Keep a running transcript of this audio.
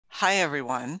Hi,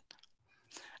 everyone.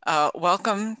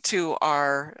 Welcome to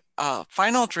our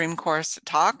final Dreamcourse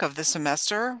talk of the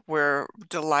semester. We're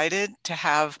delighted to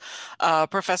have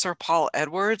Professor Paul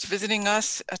Edwards visiting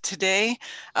us today.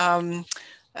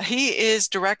 He is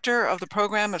director of the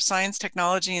Program of Science,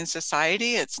 Technology, and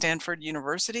Society at Stanford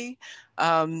University.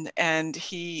 And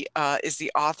he is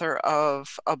the author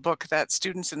of a book that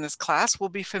students in this class will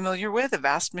be familiar with, A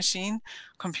Vast Machine,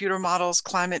 Computer Models,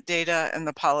 Climate Data, and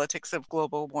the Politics of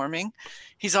Global Warming.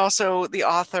 He's also the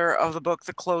author of the book,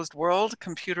 The Closed World,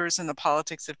 Computers and the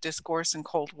Politics of Discourse in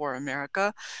Cold War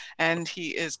America. And he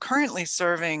is currently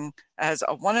serving as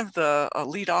one of the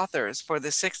lead authors for the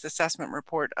 6th assessment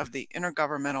report of the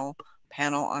Intergovernmental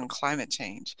Panel on Climate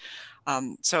Change.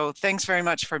 So thanks very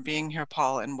much for being here,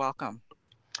 Paul, and welcome.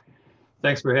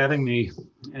 Thanks for having me.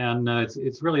 And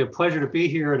it's really a pleasure to be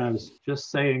here. And I was just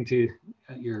saying to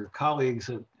your colleagues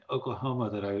at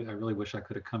Oklahoma that I really wish I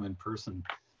could have come in person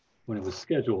when it was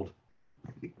scheduled.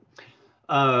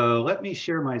 Let me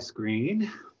share my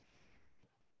screen.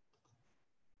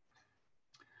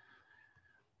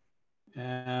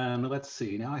 And let's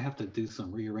see, now I have to do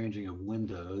some rearranging of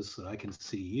windows so I can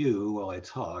see you while I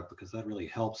talk, because that really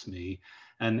helps me.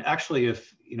 And actually,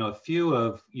 if a few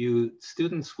of you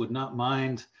students would not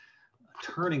mind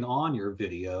turning on your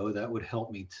video, that would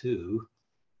help me too.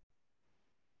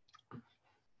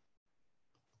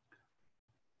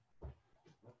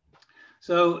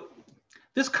 So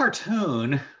this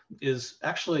cartoon is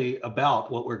actually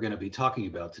about what we're going to be talking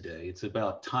about today. It's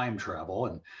about time travel,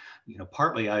 and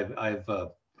partly I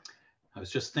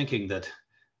was just thinking that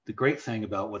the great thing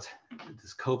about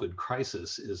this COVID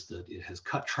crisis is that it has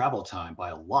cut travel time by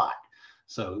a lot.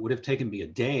 So it would have taken me a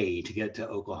day to get to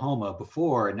Oklahoma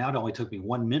before, and now it only took me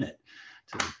 1 minute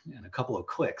and a couple of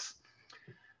clicks.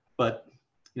 But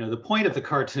the point of the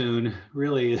cartoon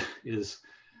really is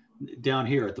down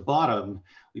here at the bottom.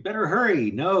 We better hurry.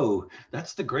 No,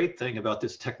 that's the great thing about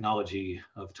this technology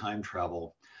of time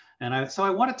travel. And so I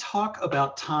want to talk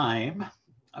about time.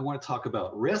 I want to talk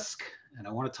about risk, and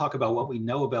I want to talk about what we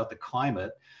know about the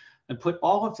climate, and put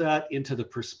all of that into the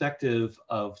perspective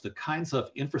of the kinds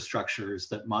of infrastructures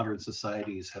that modern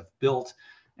societies have built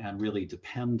and really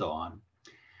depend on.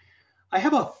 I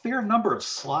have a fair number of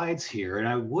slides here, and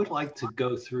I would like to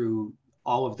go through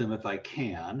all of them if I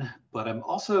can, but I'm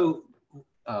also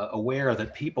aware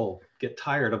that people get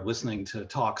tired of listening to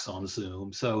talks on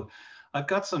Zoom. So I've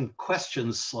got some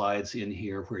questions slides in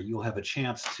here where you'll have a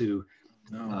chance to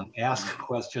ask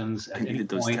questions at any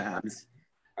point. Tabs.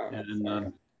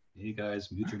 And hey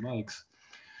guys, mute your mics.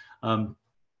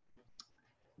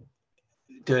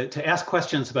 To ask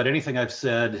questions about anything I've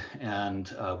said,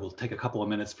 and we'll take a couple of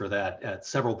minutes for that at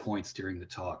several points during the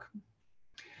talk.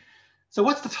 So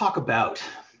what's the talk about?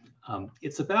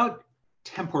 It's about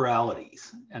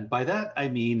temporalities, and by that I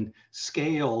mean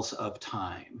scales of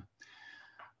time.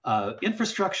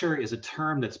 Infrastructure is a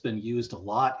term that's been used a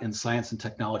lot in science and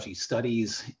technology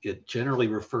studies. It generally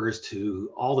refers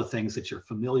to all the things that you're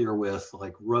familiar with,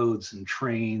 like roads and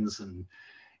trains and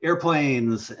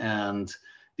airplanes and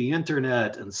the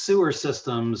internet and sewer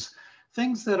systems,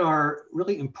 things that are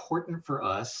really important for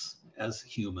us as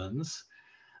humans,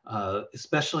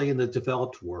 especially in the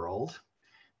developed world.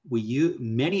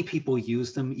 Many people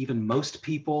use them, even most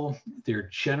people. They're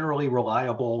generally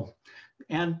reliable.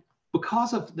 And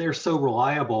because they're so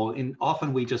reliable,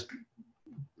 often we just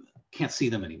can't see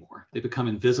them anymore. They become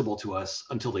invisible to us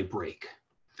until they break.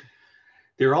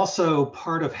 They're also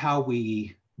part of how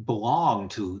we belong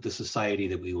to the society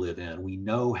that we live in. We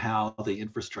know how the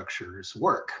infrastructures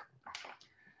work.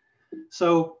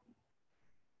 So,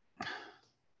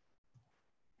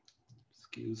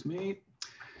 excuse me.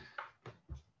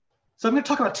 So I'm going to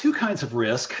talk about two kinds of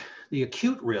risk: the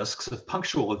acute risks of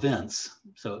punctual events,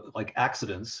 so like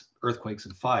accidents, earthquakes,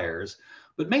 and fires.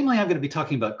 But mainly I'm going to be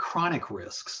talking about chronic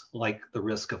risks, like the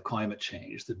risk of climate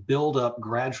change, that build up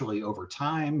gradually over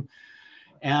time.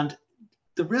 And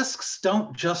the risks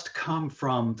don't just come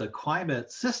from the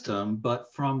climate system,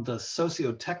 but from the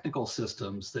socio-technical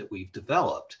systems that we've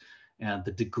developed and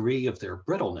the degree of their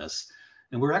brittleness.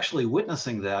 And we're actually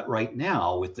witnessing that right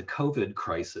now with the COVID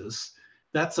crisis.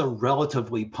 That's a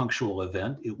relatively punctual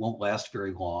event. It won't last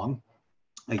very long,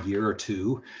 a year or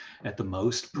two at the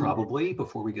most, probably,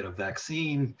 before we get a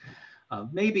vaccine.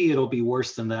 Maybe it'll be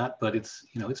worse than that, but it's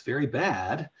very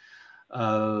bad.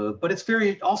 But it's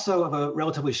also of a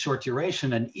relatively short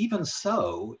duration. And even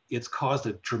so, it's caused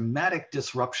a dramatic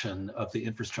disruption of the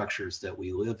infrastructures that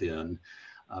we live in,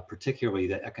 particularly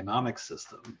the economic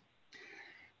system.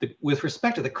 With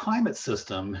respect to the climate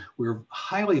system, we're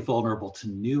highly vulnerable to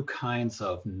new kinds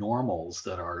of normals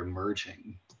that are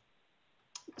emerging.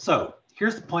 So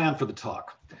here's the plan for the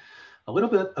talk. A little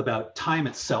bit about time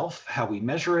itself, how we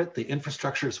measure it, the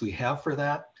infrastructures we have for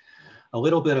that, a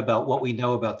little bit about what we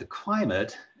know about the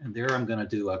climate, and there I'm going to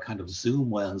do a kind of zoom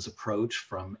lens approach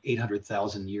from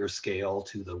 800,000 year scale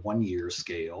to the 1 year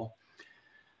scale.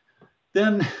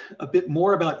 Then a bit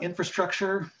more about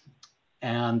infrastructure,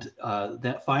 and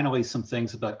then finally some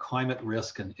things about climate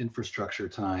risk and infrastructure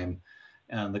time,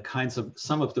 and the kinds of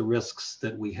some of the risks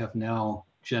that we have now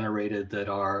generated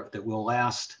that will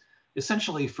last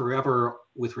essentially forever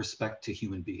with respect to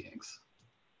human beings.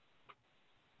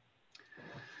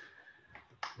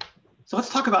 So let's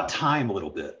talk about time a little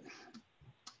bit.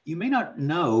 You may not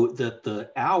know that the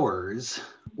hours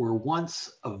were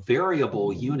once a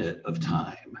variable unit of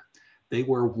time. They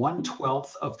were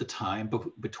 1/12 of the time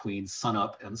between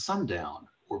sunup and sundown,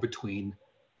 or between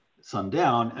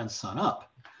sundown and sunup.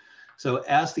 So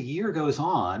as the year goes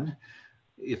on,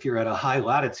 if you're at a high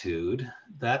latitude,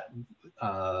 that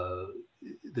the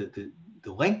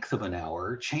length of an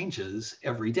hour changes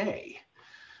every day.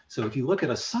 So if you look at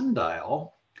a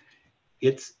sundial,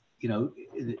 it's,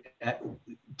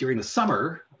 during the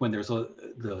summer, when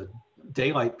the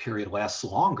daylight period lasts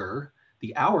longer,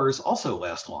 the hours also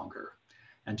last longer.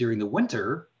 And during the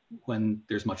winter, when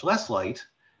there's much less light,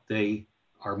 they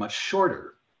are much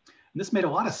shorter. And this made a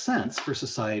lot of sense for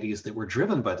societies that were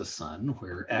driven by the sun,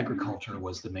 where agriculture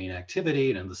was the main activity.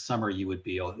 And in the summer, you would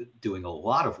be doing a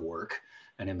lot of work.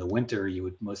 And in the winter, you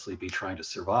would mostly be trying to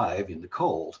survive in the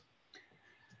cold.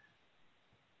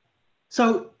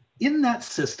 So in that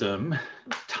system,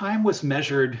 time was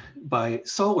measured by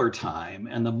solar time,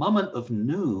 and the moment of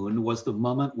noon was the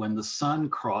moment when the sun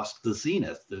crossed the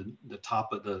zenith, the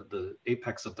top of the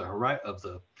apex of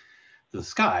the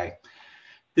sky.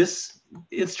 This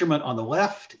instrument on the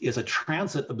left is a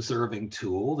transit observing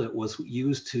tool that was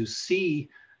used to see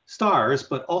stars,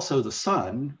 but also the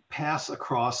sun, pass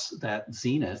across that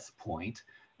zenith point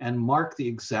and mark the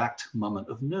exact moment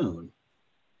of noon.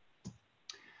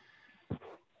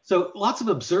 So lots of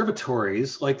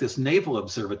observatories, like this Naval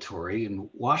Observatory in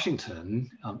Washington,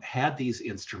 had these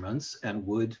instruments and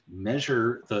would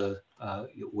measure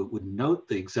would note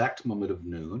the exact moment of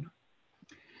noon.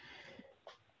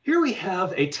 Here we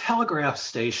have a telegraph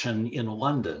station in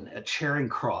London at Charing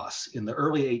Cross in the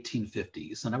early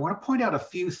 1850s. And I want to point out a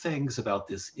few things about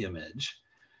this image.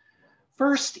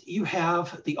 First, you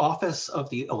have the office of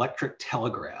the electric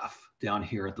telegraph down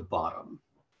here at the bottom.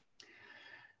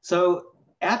 So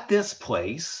at this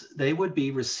place, they would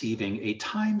be receiving a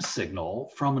time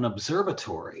signal from an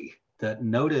observatory that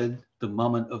noted the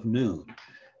moment of noon.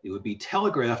 It would be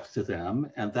telegraphed to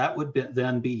them, and that would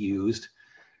then be used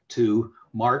to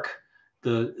mark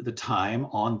the time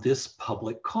on this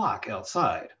public clock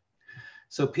outside.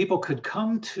 So people could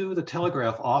come to the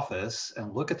telegraph office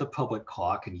and look at the public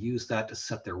clock and use that to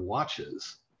set their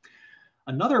watches.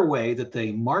 Another way that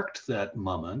they marked that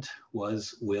moment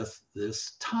was with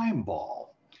this time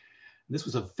ball. This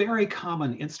was a very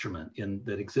common instrument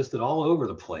that existed all over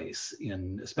the place,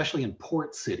 especially in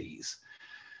port cities.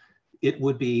 It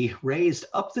would be raised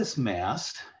up this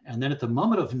mast, and then at the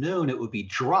moment of noon, it would be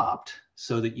dropped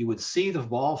so that you would see the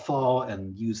ball fall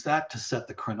and use that to set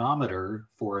the chronometer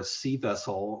for a sea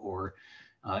vessel, or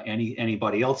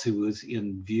anybody else who was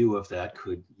in view of that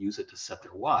could use it to set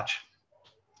their watch.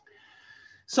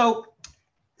 So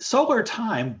solar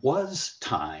time was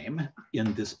time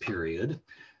in this period,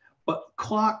 but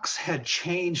clocks had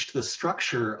changed the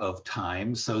structure of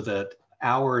time so that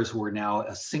hours were now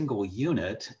a single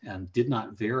unit and did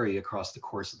not vary across the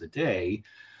course of the day.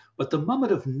 But the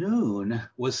moment of noon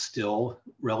was still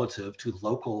relative to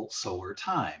local solar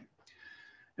time.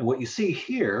 And what you see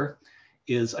here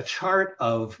is a chart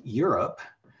of Europe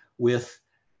with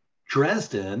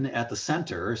Dresden at the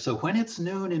center. So when it's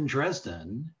noon in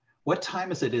Dresden, what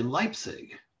time is it in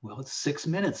Leipzig? Well, it's 6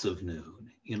 minutes of noon.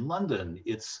 In London,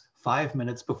 it's 5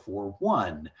 minutes before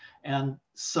 1, and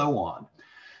so on.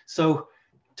 So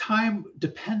time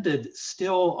depended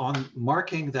still on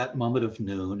marking that moment of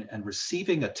noon and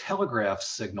receiving a telegraph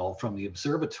signal from the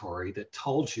observatory that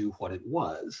told you what it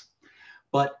was.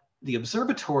 But the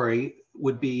observatory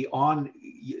would be on,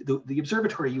 the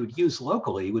observatory you would use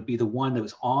locally would be the one that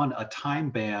was on a time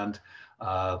band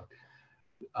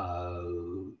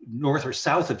north or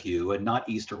south of you and not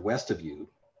east or west of you.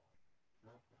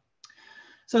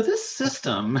 So this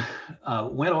system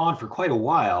went on for quite a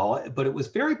while, but it was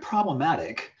very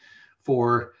problematic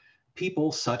for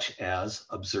people such as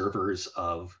observers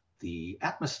of the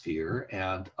atmosphere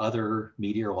and other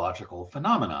meteorological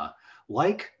phenomena,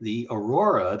 like the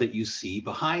aurora that you see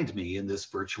behind me in this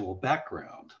virtual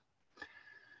background.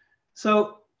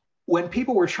 So when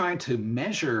people were trying to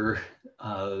measure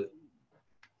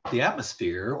the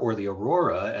atmosphere or the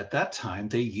aurora at that time,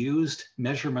 they used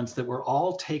measurements that were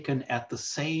all taken at the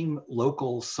same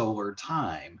local solar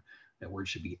time. That word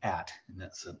should be at in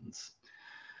that sentence.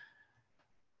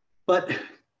 But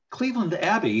Cleveland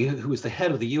Abbey, who was the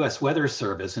head of the US Weather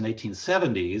Service in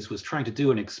 1870s, was trying to do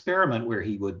an experiment where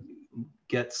he would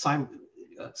get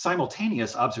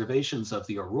simultaneous observations of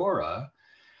the aurora.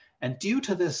 And due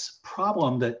to this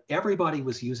problem that everybody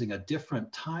was using a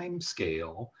different time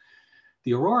scale,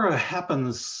 the aurora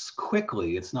happens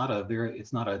quickly. It's not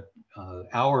a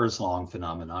hours long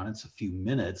phenomenon. It's a few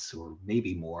minutes or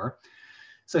maybe more.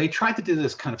 So he tried to do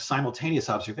this kind of simultaneous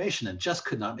observation and just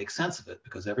could not make sense of it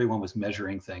because everyone was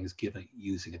measuring things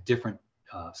using a different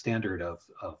standard of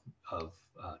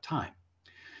time.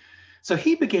 So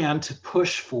he began to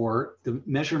push for the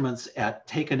measurements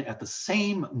taken at the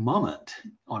same moment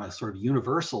on a sort of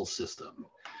universal system.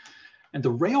 And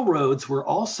the railroads were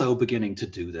also beginning to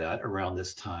do that around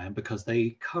this time because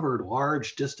they covered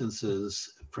large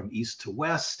distances from east to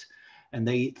west, and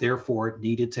they therefore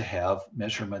needed to have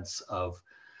measurements of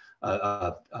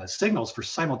signals for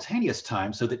simultaneous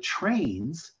time so that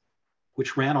trains,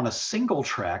 which ran on a single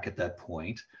track at that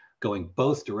point, going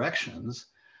both directions,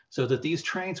 so that these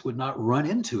trains would not run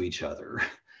into each other.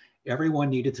 Everyone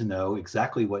needed to know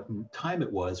exactly what time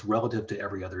it was relative to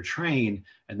every other train,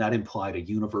 and that implied a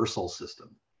universal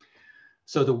system.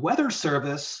 So the Weather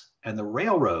Service and the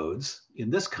railroads in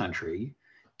this country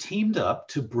teamed up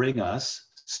to bring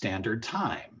us standard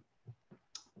time,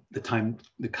 the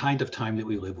kind of time that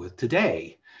we live with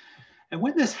today. And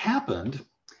when this happened,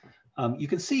 you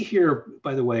can see here,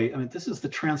 by the way, I mean, this is the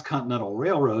Transcontinental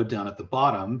Railroad down at the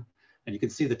bottom, and you can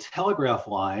see the telegraph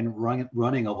line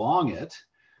running along it.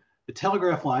 The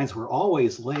telegraph lines were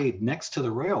always laid next to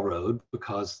the railroad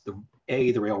because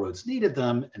A, the railroads needed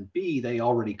them, and B, they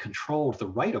already controlled the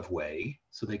right-of-way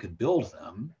so they could build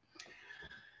them.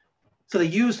 So they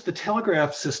used the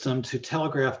telegraph system to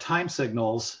telegraph time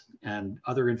signals and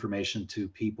other information to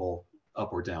people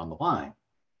up or down the line.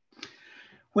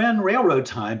 When railroad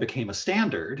time became a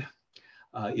standard,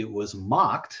 it was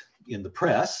mocked in the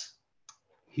press.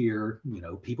 Here,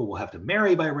 people will have to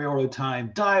marry by railroad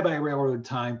time, die by railroad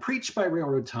time, preach by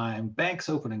railroad time, banks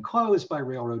open and close by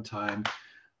railroad time,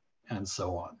 and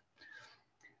so on.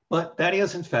 But that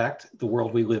is, in fact, the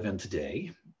world we live in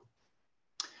today.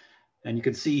 And you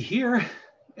can see here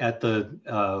at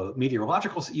the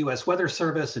Meteorological US Weather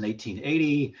Service in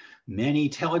 1880, many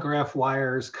telegraph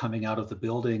wires coming out of the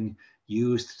building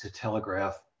used to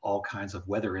telegraph all kinds of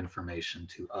weather information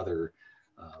to other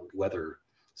weather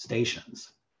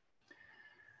stations.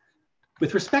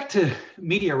 With respect to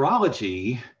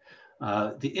meteorology,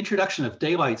 the introduction of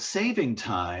daylight saving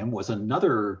time was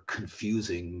another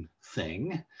confusing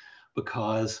thing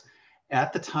because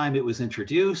at the time it was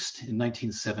introduced in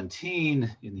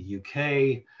 1917 in the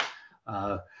UK,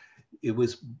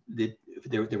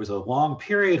 there was a long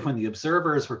period when the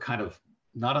observers were kind of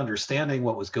not understanding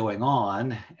what was going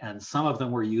on, and some of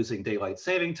them were using daylight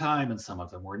saving time and some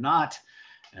of them were not.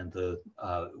 And the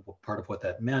part of what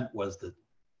that meant was that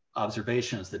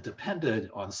observations that depended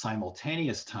on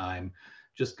simultaneous time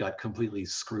just got completely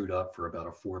screwed up for about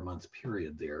a 4-month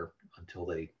period there until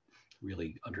they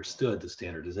really understood the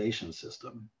standardization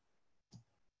system.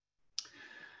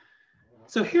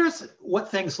 So here's what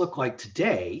things look like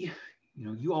today.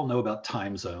 You all know about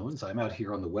time zones. I'm out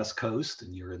here on the West Coast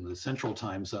and you're in the central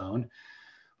time zone.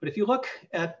 But if you look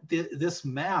at this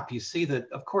map, you see that,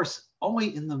 of course,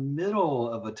 only in the middle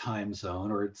of a time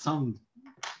zone or at some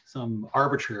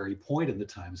arbitrary point in the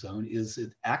time zone is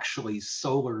it actually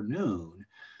solar noon.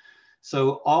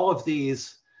 So all of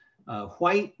these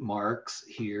white marks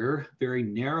here, very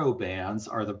narrow bands,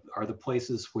 are the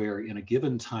places where in a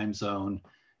given time zone,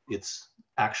 it's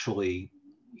actually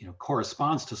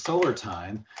corresponds to solar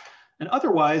time. And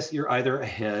otherwise, you're either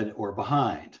ahead or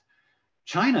behind.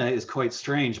 China is quite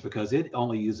strange because it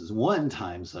only uses one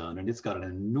time zone and it's got an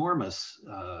enormous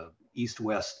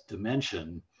east-west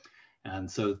dimension. And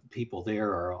so people there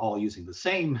are all using the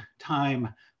same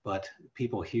time, but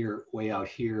people here, way out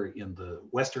here in the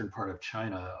western part of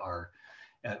China are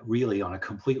really on a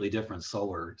completely different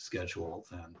solar schedule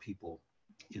than people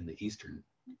in the eastern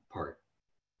part.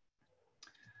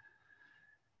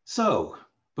 So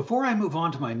before I move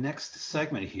on to my next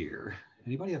segment here,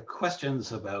 anybody have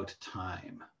questions about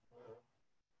time?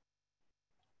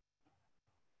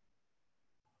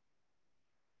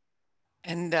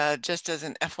 And just as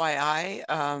an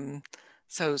FYI,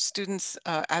 so students,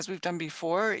 as we've done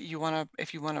before,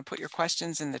 if you want to put your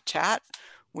questions in the chat,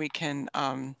 we can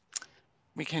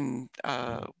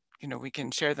we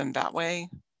can share them that way,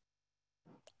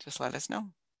 just let us know.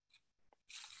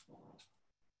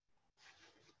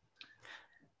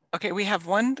 Okay, we have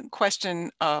one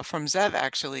question from Zev,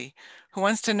 actually, who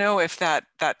wants to know if that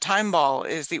time ball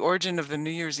is the origin of the New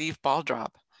Year's Eve ball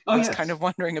drop. Oh, I was yes. kind of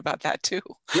wondering about that too.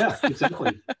 Yeah,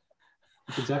 exactly.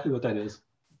 That's exactly what that is.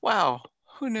 Wow,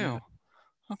 who knew?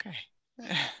 Yeah. Okay.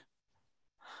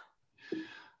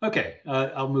 Okay,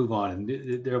 I'll move on.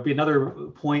 And there'll be another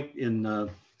point in a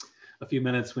few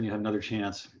minutes when you have another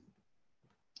chance.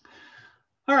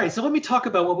 All right, so let me talk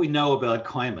about what we know about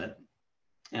climate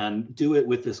and do it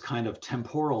with this kind of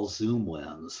temporal zoom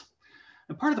lens.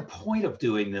 And part of the point of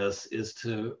doing this is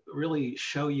to really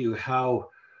show you how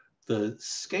the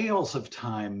scales of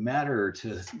time matter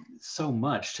to so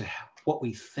much to what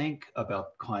we think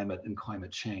about climate and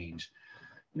climate change.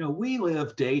 We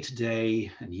live day to day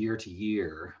and year to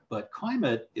year, but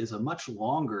climate is a much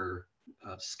longer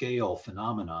scale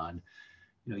phenomenon.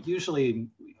 Usually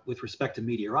with respect to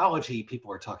meteorology,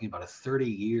 people are talking about a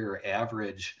 30-year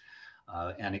average,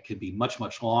 and it can be much,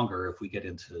 much longer if we get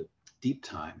into deep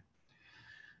time.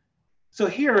 So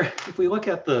here, if we look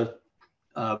at the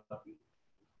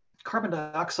carbon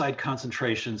dioxide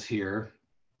concentrations here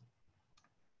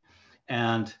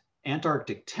and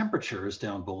Antarctic temperatures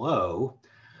down below,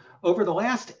 over the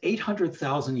last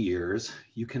 800,000 years,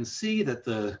 you can see that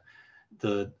the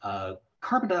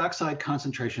carbon dioxide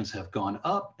concentrations have gone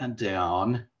up and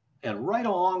down, and right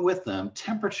along with them,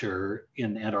 temperature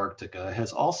in Antarctica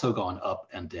has also gone up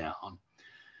and down.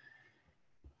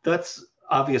 That's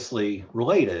obviously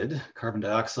related. Carbon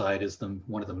dioxide is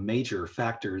one of the major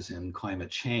factors in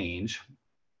climate change,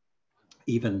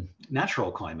 even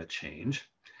natural climate change.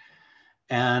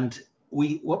 And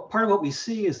part of what we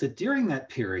see is that during that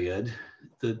period,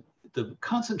 the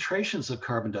concentrations of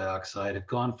carbon dioxide have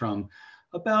gone from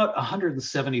about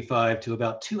 175 to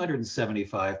about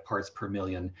 275 parts per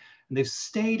million, and they've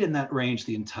stayed in that range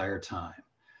the entire time.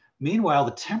 Meanwhile,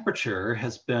 the temperature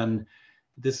has been,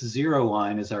 this zero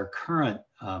line is our current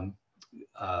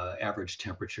average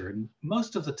temperature, and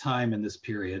most of the time in this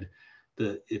period,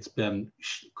 it's been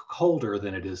colder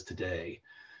than it is today.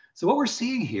 So what we're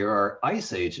seeing here are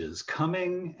ice ages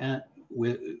coming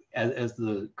as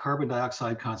the carbon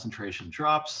dioxide concentration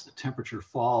drops, the temperature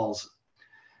falls,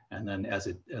 and then as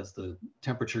the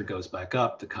temperature goes back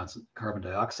up, the carbon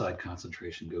dioxide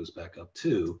concentration goes back up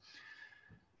too.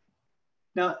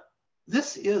 Now,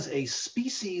 this is a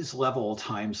species level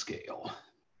timescale.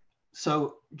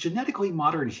 So genetically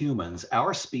modern humans,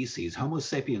 our species, Homo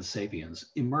sapiens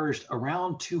sapiens, emerged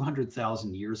around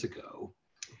 200,000 years ago.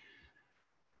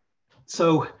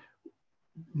 So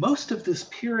most of this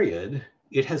period,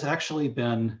 it has actually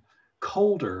been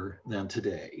colder than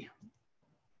today.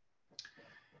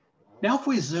 Now, if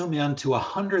we zoom in to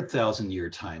 100,000 year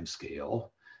time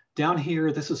scale, down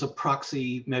here, this is a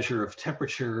proxy measure of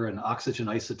temperature and oxygen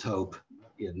isotope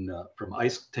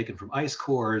taken from ice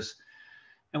cores.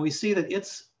 And we see that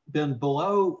it's been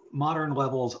below modern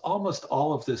levels almost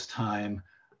all of this time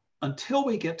until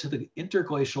we get to the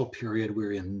interglacial period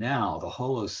we're in now, the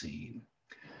Holocene.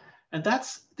 And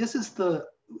this is the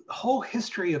whole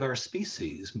history of our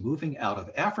species, moving out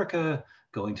of Africa,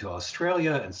 going to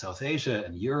Australia and South Asia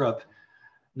and Europe.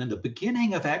 And then the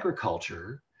beginning of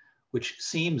agriculture, which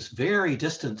seems very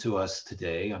distant to us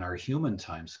today on our human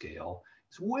timescale,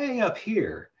 is way up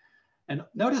here. And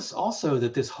notice also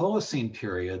that this Holocene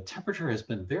period, temperature has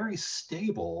been very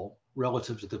stable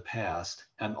relative to the past,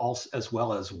 and also as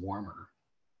well as warmer.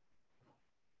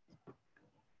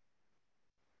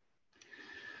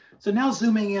 So now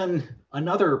zooming in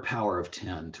another power of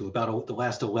 10 to about the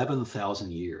last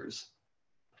 11,000 years.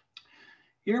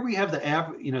 Here we have the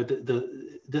average,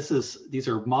 these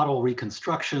are model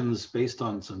reconstructions based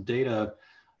on some data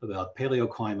about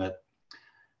paleoclimate.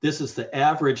 This is the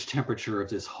average temperature of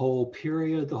this whole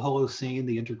period, the Holocene,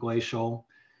 the interglacial.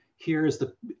 Here is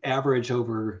the average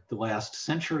over the last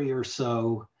century or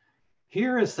so.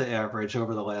 Here is the average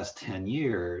over the last 10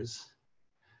 years.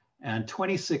 And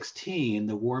 2016,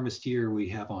 the warmest year we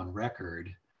have on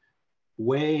record,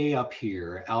 way up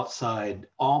here, outside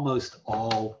almost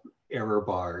all error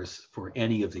bars for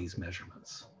any of these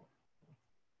measurements.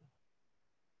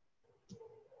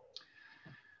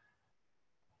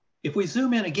 If we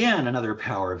zoom in again, another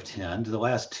power of 10 to the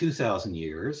last 2,000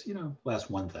 years, last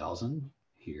 1,000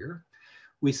 here,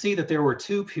 we see that there were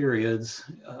two periods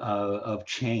of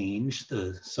change,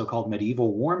 the so-called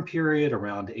medieval warm period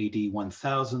around AD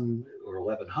 1000 or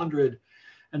 1100,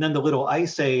 and then the little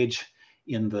ice age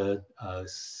in the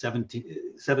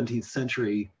 17th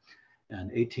century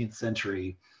and 18th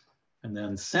century. And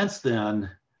then since then,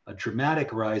 a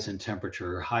dramatic rise in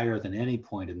temperature higher than any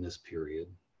point in this period.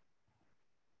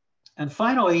 And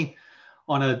finally,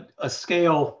 on a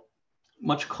scale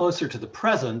much closer to the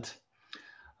present,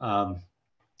 I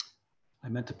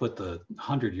meant to put the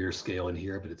 100-year scale in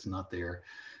here, but it's not there.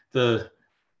 The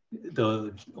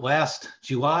last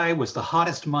July was the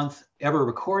hottest month ever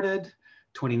recorded.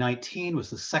 2019 was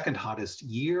the second hottest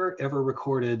year ever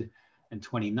recorded. And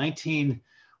 2019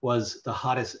 was the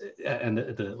hottest, and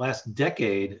the last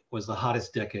decade was the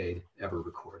hottest decade ever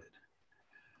recorded.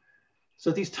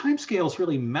 So these timescales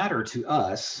really matter to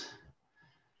us.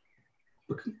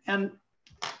 And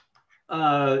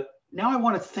now I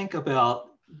want to think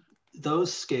about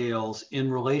those scales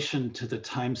in relation to the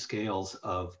timescales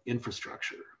of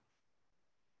infrastructure.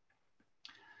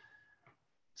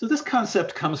 So this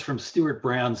concept comes from Stuart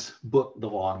Brand's book, The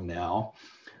Long Now.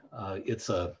 It's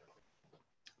a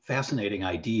fascinating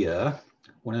idea.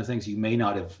 One of the things you may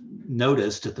not have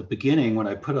noticed at the beginning when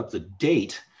I put up the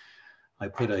date, I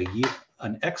put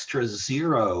an extra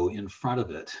 0 in front of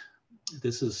it.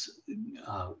 This is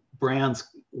Brand's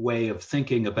way of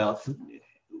thinking about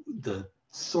the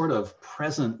sort of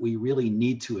present we really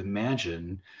need to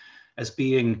imagine as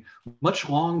being much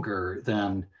longer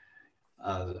than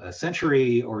a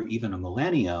century or even a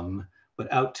millennium,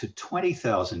 but out to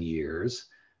 20,000 years.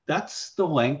 That's the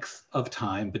length of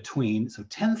time between, so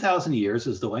 10,000 years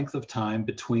is the length of time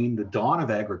between the dawn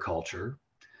of agriculture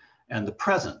and the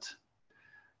present.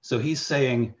 So he's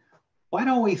saying, why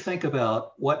don't we think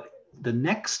about what the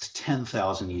next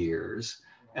 10,000 years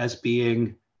as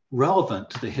being relevant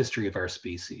to the history of our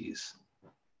species?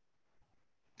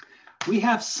 We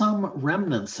have some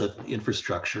remnants of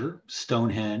infrastructure,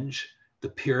 Stonehenge, the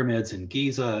pyramids in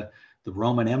Giza, the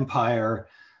Roman Empire,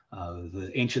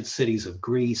 the ancient cities of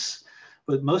Greece,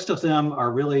 but most of them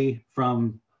are really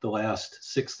from the last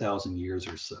 6,000 years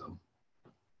or so.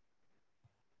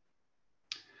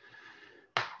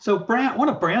 So one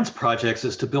of Brand's projects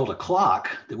is to build a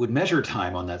clock that would measure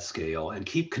time on that scale and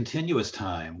keep continuous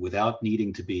time without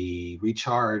needing to be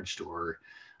recharged or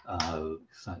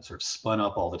sort of spun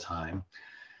up all the time.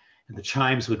 And the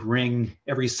chimes would ring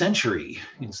every century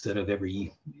instead of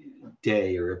every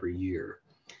day or every year.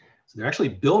 So they're actually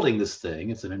building this thing.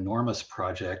 It's an enormous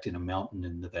project in a mountain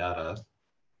in Nevada.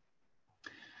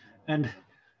 And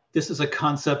this is a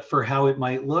concept for how it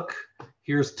might look.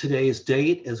 Here's today's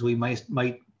date as we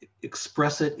might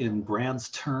express it in Brand's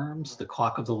terms, the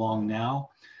clock of the long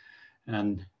now.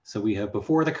 And so we have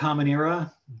before the Common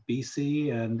Era,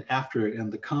 BC, and after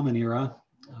and the Common Era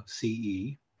of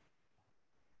CE.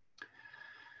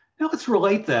 Now let's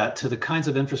relate that to the kinds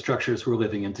of infrastructures we're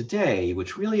living in today,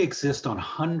 which really exist on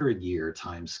 100-year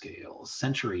timescales,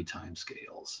 century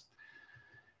timescales.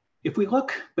 If we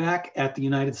look back at the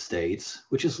United States,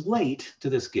 which is late to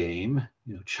this game,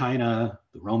 China,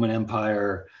 the Roman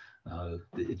Empire, the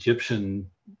Egyptian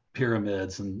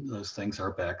pyramids, and those things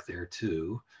are back there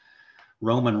too.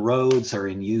 Roman roads are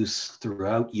in use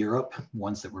throughout Europe,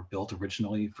 ones that were built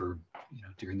originally for,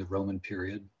 during the Roman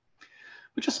period.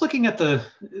 But just looking at the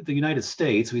United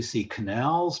States, we see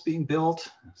canals being built.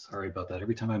 Sorry about that.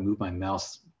 Every time I move my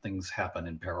mouse, things happen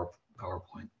in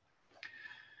PowerPoint.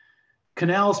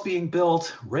 Canals being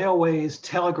built, railways,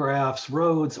 telegraphs,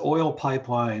 roads, oil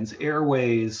pipelines,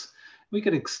 airways. We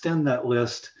could extend that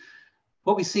list.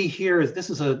 What we see here is this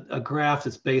is a graph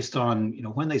that's based on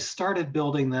when they started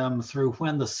building them through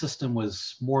when the system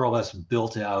was more or less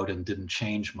built out and didn't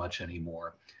change much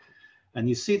anymore. And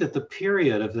you see that the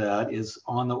period of that is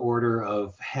on the order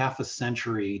of half a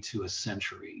century to a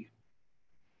century.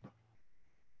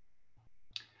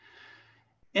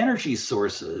 Energy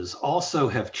sources also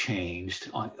have changed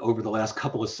over the last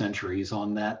couple of centuries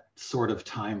on that sort of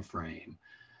time frame.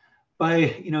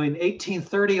 In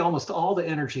 1830, almost all the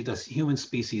energy the human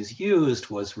species used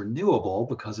was renewable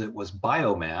because it was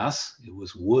biomass. It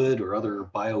was wood or other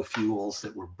biofuels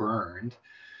that were burned.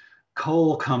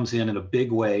 Coal comes in a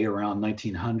big way around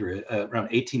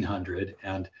 1800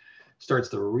 and starts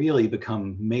to really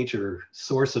become major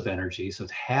source of energy. So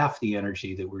it's half the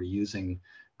energy that we're using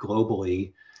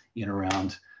globally in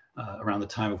around the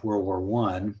time of World War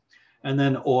I. And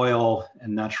then oil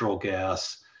and natural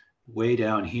gas. Way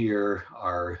down here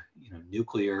are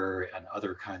nuclear and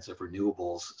other kinds of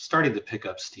renewables starting to pick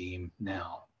up steam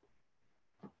now.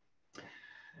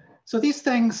 So these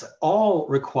things all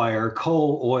require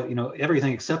coal, oil,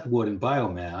 everything except wood and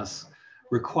biomass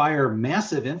require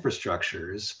massive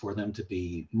infrastructures for them to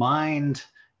be mined,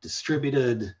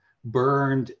 distributed,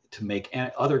 burned to make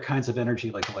other kinds of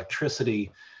energy like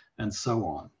electricity and so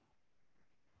on.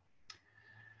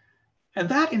 And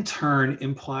that in turn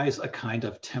implies a kind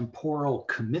of temporal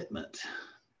commitment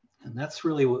And that's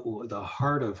really the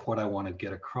heart of what I want to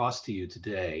get across to you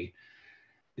today,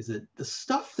 is that the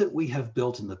stuff that we have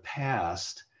built in the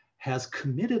past has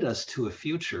committed us to a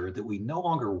future that we no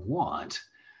longer want.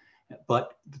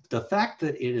 But the fact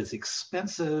that it is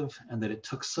expensive and that it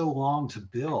took so long to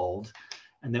build,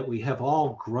 and that we have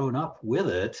all grown up with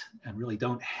it and really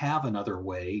don't have another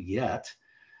way yet,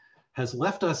 has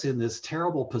left us in this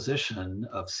terrible position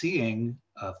of seeing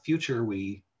a future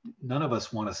none of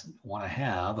us want to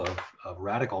have of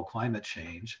radical climate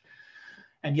change.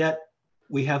 And yet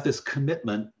we have this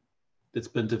commitment that's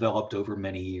been developed over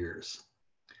many years.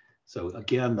 So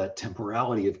again, that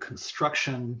temporality of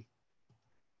construction.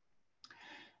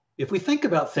 If we think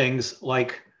about things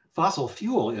like fossil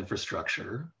fuel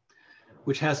infrastructure,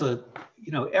 which has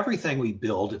everything we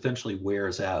build eventually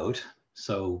wears out.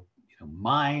 So,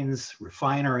 mines,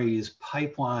 refineries,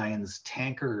 pipelines,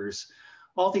 tankers,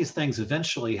 all these things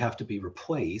eventually have to be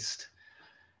replaced.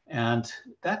 And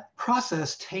that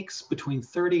process takes between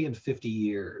 30 and 50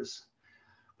 years.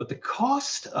 But the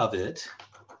cost of it,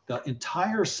 the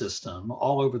entire system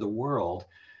all over the world,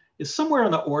 is somewhere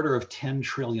in the order of $10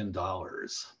 trillion,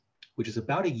 which is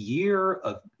about a year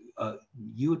of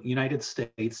United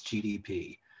States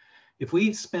GDP. If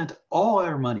we spent all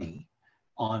our money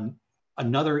on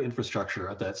another infrastructure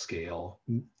at that scale,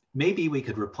 maybe we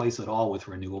could replace it all with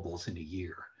renewables in a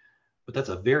year, but that's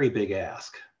a very big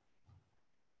ask.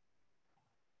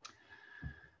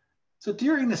 So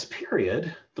during this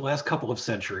period, the last couple of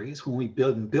centuries, when we've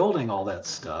been building all that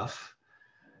stuff,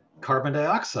 carbon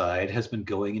dioxide has been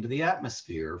going into the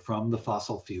atmosphere from the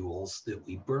fossil fuels that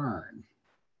we burn.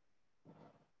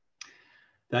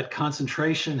 That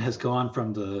concentration has gone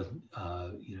from the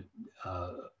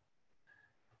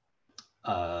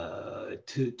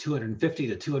 250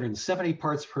 to 270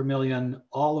 parts per million,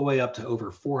 all the way up to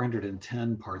over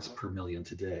 410 parts per million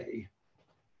today.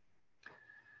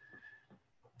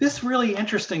 This really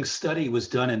interesting study was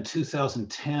done in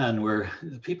 2010, where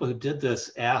the people who did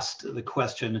this asked the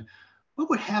question, what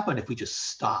would happen if we just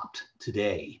stopped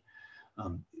today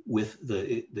with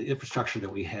the infrastructure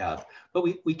that we have? But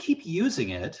we keep using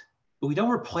it, but we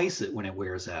don't replace it when it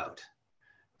wears out.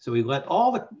 So we let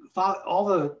all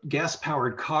the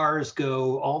gas-powered cars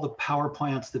go, all the power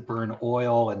plants that burn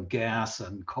oil and gas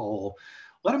and coal,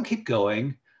 let them keep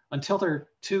going until they're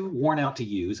too worn out to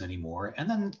use anymore, and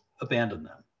then abandon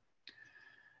them.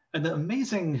 And the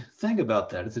amazing thing about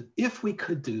that is that if we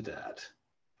could do that,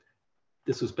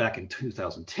 this was back in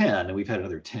 2010, and we've had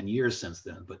another 10 years since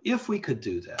then, but if we could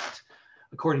do that,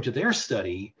 according to their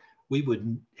study, we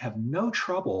would have no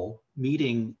trouble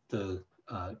meeting the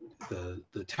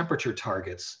temperature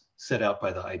targets set out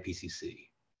by the IPCC.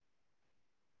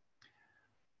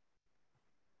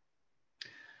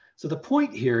 So the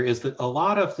point here is that a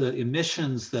lot of the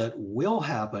emissions that will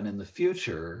happen in the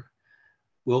future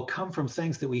will come from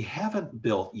things that we haven't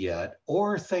built yet,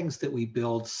 or things that we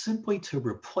build simply to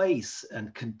replace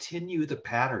and continue the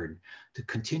pattern, to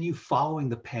continue following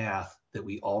the path that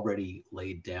we already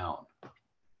laid down.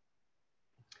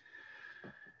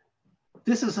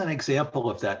 This is an example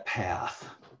of that path.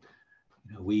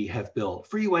 We have built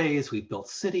freeways, we've built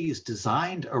cities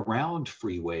designed around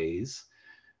freeways.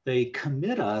 They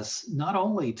commit us not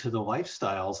only to the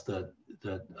lifestyles that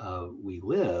we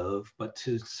live, but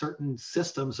to certain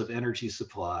systems of energy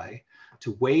supply,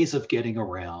 to ways of getting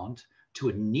around, to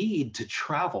a need to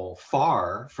travel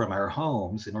far from our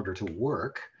homes in order to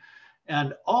work,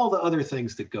 and all the other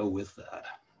things that go with that.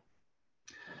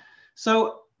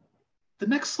 So the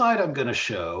next slide I'm going to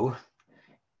show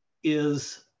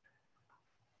is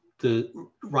the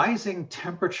rising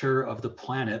temperature of the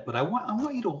planet, but I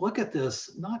want you to look at this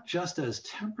not just as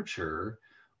temperature,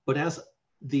 but as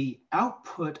the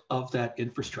output of that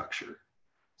infrastructure.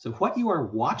 So what you are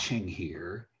watching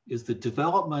here is the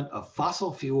development of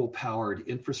fossil fuel powered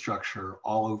infrastructure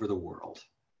all over the world.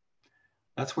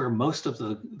 That's where most of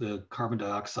the carbon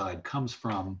dioxide comes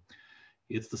from.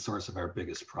 It's the source of our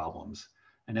biggest problems.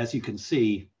 And as you can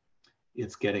see,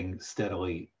 it's getting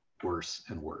steadily worse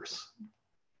and worse.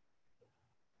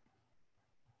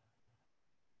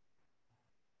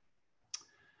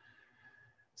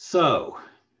 So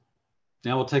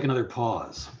now we'll take another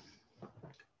pause.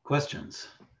 Questions?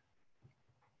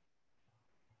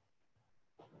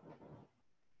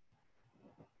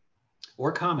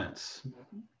 Or comments?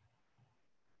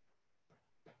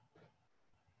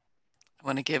 I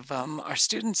want to give our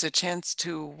students a chance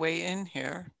to weigh in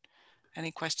here.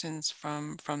 Any questions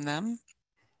from them?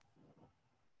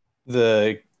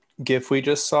 The GIF we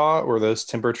just saw, were those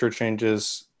temperature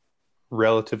changes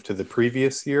relative to the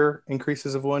previous year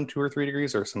increases of 1, 2, or 3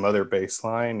 degrees, or some other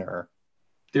baseline? Or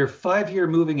They're 5-year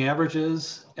moving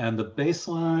averages, and the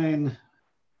baseline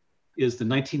is the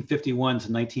 1951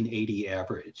 to 1980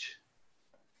 average.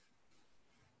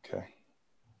 Okay.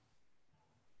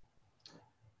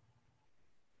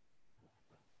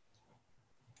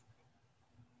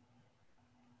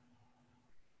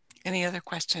 Any other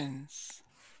questions?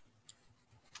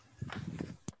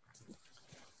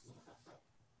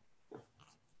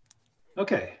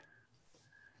 Okay.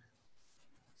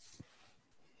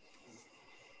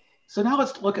 So now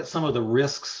let's look at some of the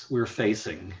risks we're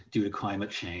facing due to climate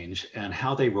change and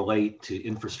how they relate to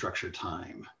infrastructure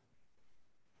time.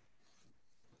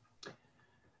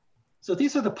 So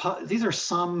these are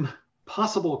some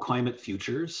possible climate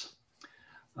futures.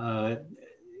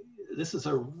 This is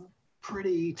a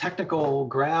pretty technical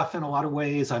graph in a lot of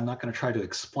ways. I'm not going to try to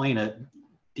explain it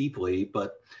deeply,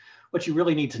 but what you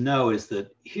really need to know is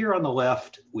that here on the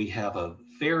left, we have a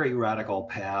very radical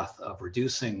path of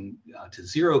reducing to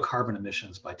 0 carbon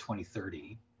emissions by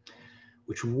 2030,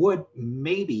 which would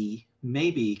maybe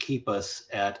keep us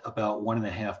at about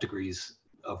 1.5 degrees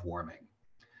of warming.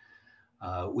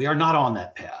 We are not on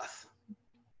that path.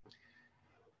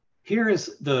 Here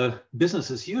is the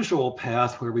business as usual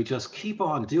path where we just keep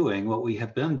on doing what we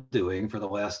have been doing for the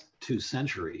last 2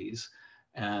 centuries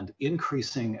and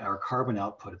increasing our carbon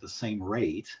output at the same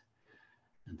rate.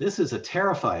 And this is a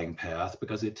terrifying path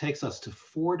because it takes us to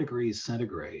 4 degrees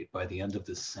centigrade by the end of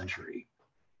this century.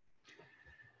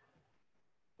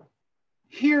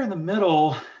 Here in the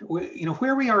middle,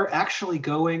 where we are actually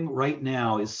going right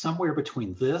now is somewhere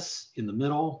between this in the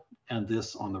middle and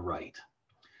this on the right.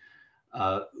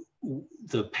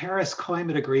 The Paris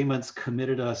Climate Agreements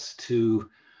committed us to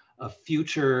a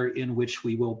future in which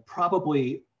we will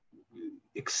probably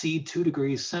exceed 2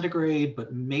 degrees centigrade,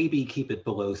 but maybe keep it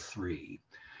below 3.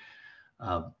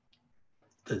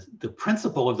 The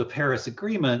principle of the Paris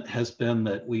Agreement has been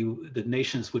that the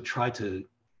nations would try to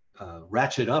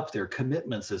ratchet up their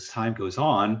commitments as time goes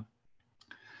on.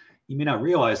 You may not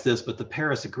realize this, but the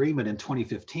Paris Agreement in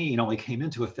 2015 only came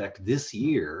into effect this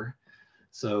year.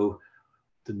 So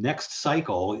the next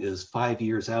cycle is 5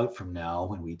 years out from now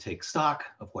when we take stock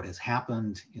of what has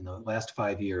happened in the last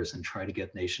 5 years and try to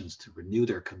get nations to renew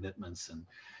their commitments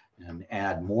and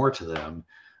add more to them.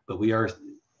 But we are,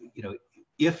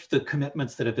 if the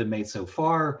commitments that have been made so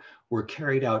far were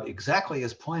carried out exactly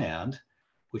as planned,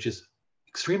 which is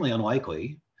extremely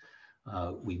unlikely,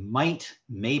 we might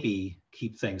maybe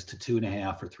keep things to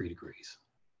 2.5 or 3 degrees.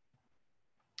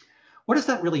 What does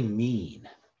that really mean?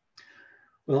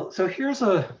 Well, so here's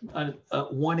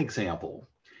one example.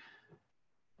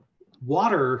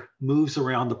 Water moves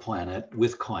around the planet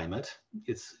with climate.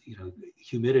 It's,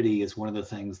 humidity is one of the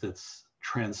things that's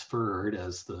transferred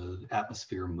as the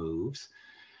atmosphere moves.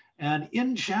 And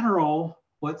in general,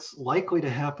 what's likely to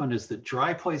happen is that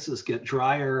dry places get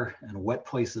drier and wet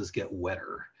places get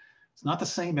wetter. It's not the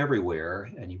same everywhere,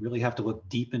 and you really have to look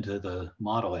deep into the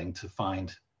modeling to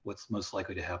find what's most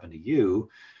likely to happen to you.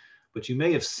 But you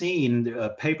may have seen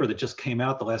a paper that just came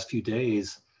out the last few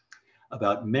days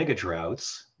about mega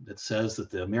droughts that says that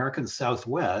the American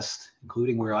Southwest,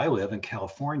 including where I live in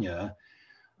California,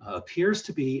 appears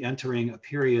to be entering a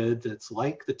period that's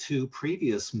like the 2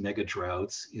 previous mega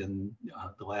droughts in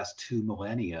the last 2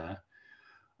 millennia.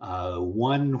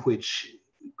 One which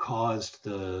caused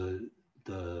the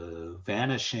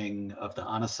vanishing of the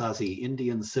Anasazi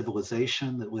Indian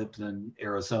civilization that lived in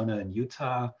Arizona and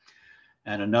Utah,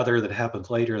 and another that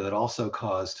happened later that also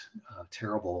caused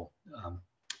terrible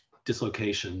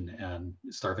dislocation and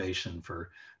starvation for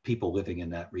people living in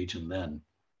that region then.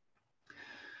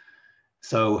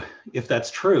 So if that's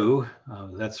true,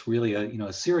 that's really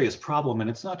a serious problem. And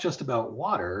it's not just about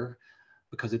water,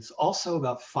 because it's also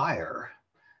about fire.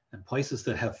 And places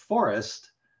that have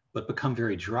forest but become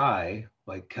very dry,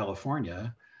 like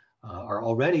California, are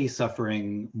already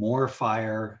suffering more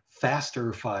fire,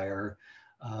 faster fire,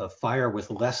 fire with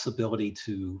less ability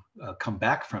to come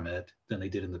back from it than they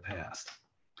did in the past.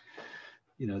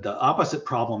 The opposite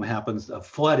problem happens of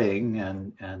flooding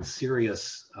and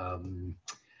serious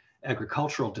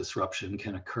agricultural disruption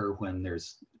can occur when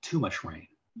there's too much rain.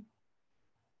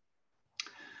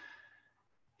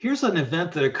 Here's an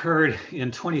event that occurred in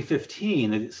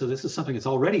 2015. So this is something that's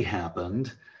already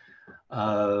happened.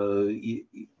 You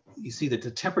see that the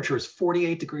temperature is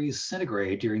 48 degrees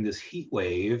centigrade during this heat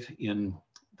wave in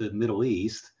the Middle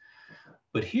East.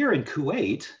 But here in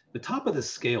Kuwait, the top of the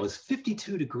scale is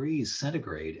 52 degrees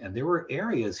centigrade. And there were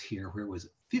areas here where it was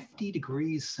 50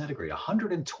 degrees centigrade,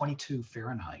 122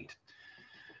 Fahrenheit.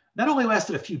 That only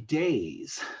lasted a few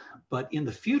days, But in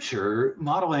the future,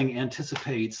 modeling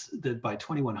anticipates that by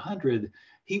 2100,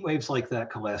 heat waves like that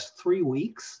could last 3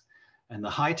 weeks, and the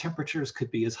high temperatures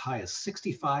could be as high as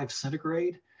 65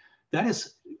 centigrade. That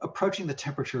is approaching the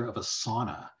temperature of a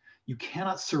sauna. You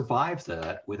cannot survive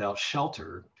that without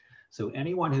shelter. So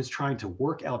anyone who's trying to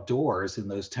work outdoors in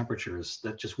those temperatures,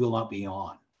 that just will not be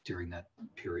on during that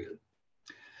period.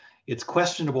 It's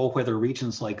questionable whether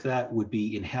regions like that would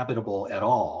be inhabitable at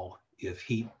all if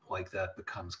heat like that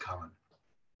becomes common.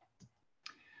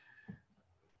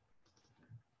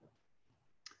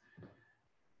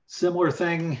 Similar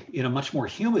thing in a much more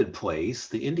humid place,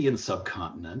 the Indian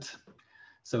subcontinent.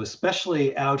 So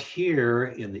especially out here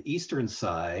in the eastern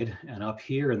side and up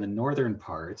here in the northern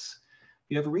parts,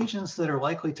 you have regions that are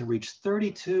likely to reach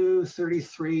 32,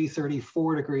 33,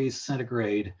 34 degrees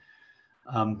centigrade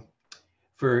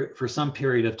for some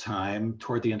period of time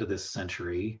toward the end of this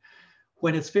century.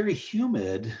 When it's very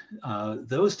humid,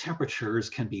 those temperatures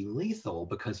can be lethal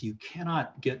because you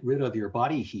cannot get rid of your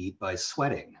body heat by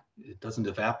sweating. It doesn't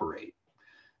evaporate.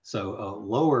 So a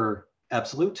lower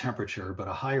absolute temperature, but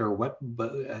a higher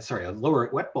a lower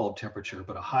wet bulb temperature,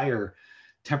 but a higher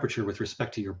temperature with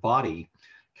respect to your body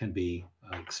can be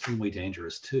extremely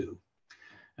dangerous too.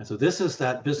 And so this is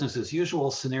that business as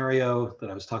usual scenario that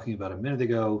I was talking about a minute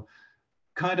ago.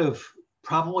 Kind of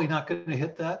probably not going to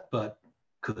hit that, but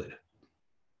could.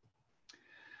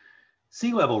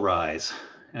 Sea level rise.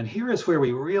 And here is where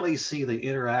we really see the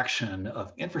interaction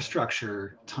of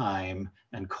infrastructure time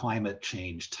and climate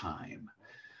change time.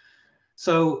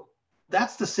 So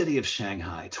that's the city of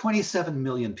Shanghai. 27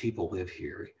 million people live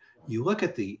here. You look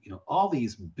at the, all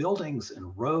these buildings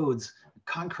and roads,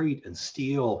 concrete and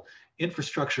steel,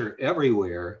 infrastructure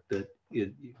everywhere that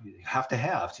you have to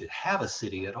have a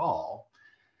city at all.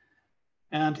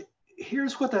 And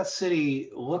here's what that city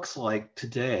looks like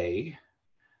today.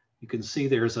 You can see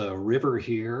there's a river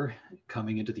here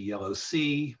coming into the Yellow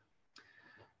Sea.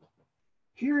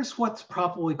 Here's what's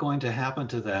probably going to happen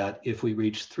to that if we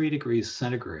reach 3 degrees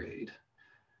centigrade.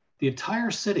 The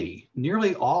entire city,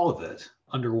 nearly all of it,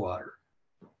 underwater.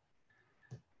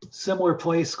 Similar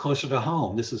place closer to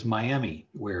home. This is Miami,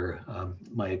 where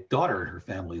my daughter and her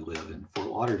family live in Fort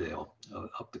Lauderdale,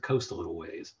 up the coast a little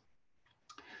ways.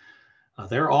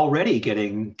 They're already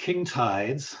getting king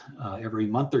tides every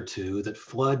month or two that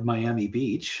flood Miami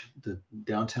Beach, the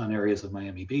downtown areas of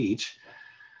Miami Beach.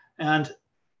 And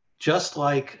just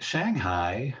like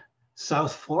Shanghai,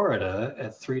 South Florida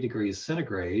at 3 degrees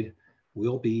centigrade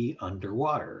will be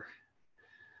underwater.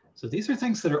 So these are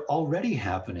things that are already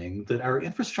happening that our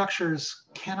infrastructures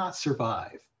cannot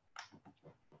survive.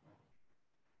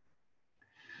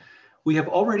 We have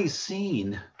already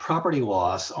seen property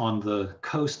loss on the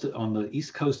coast, on the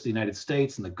east coast of the United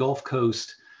States and the Gulf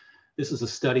Coast. This is a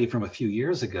study from a few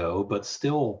years ago, but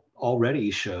still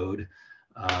already showed,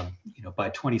 by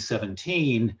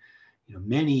 2017,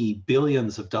 many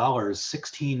billions of dollars,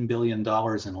 $16 billion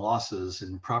in losses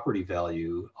in property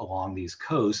value along these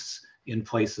coasts in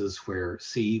places where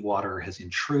seawater has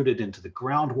intruded into the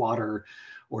groundwater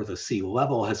or the sea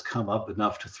level has come up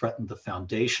enough to threaten the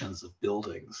foundations of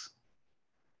buildings.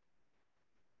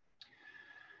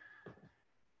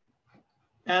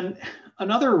 And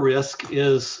another risk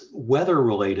is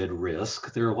weather-related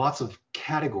risk. There are lots of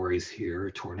categories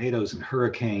here, tornadoes and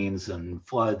hurricanes and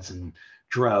floods and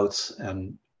droughts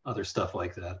and other stuff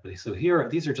like that. So here,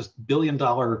 these are just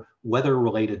billion-dollar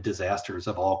weather-related disasters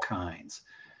of all kinds.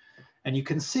 And you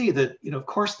can see that, of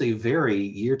course, they vary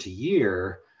year to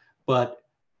year, but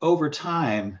over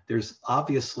time, there's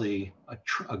obviously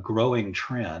a growing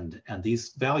trend, and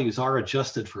these values are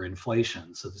adjusted for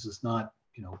inflation. So this is not,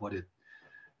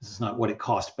 this is not what it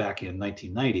cost back in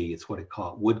 1990. It's what it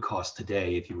would cost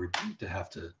today if you were to have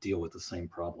to deal with the same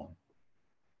problem.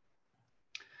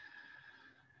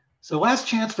 So last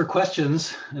chance for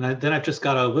questions, and then I've just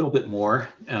got a little bit more,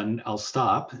 and I'll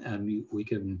stop, and we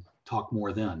can talk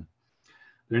more then.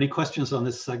 Are there any questions on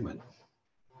this segment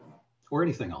or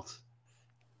anything else?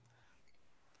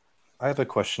 I have a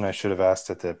question I should have asked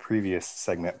at the previous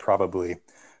segment, probably,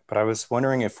 but I was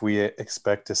wondering if we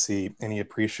expect to see any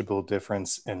appreciable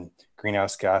difference in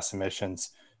greenhouse gas emissions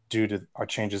due to our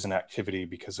changes in activity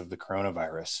because of the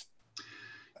coronavirus.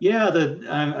 Yeah,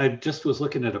 I just was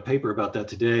looking at a paper about that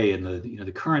today, and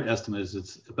the current estimate is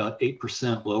it's about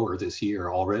 8% lower this year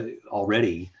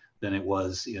already than it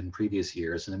was in previous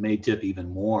years, and it may dip even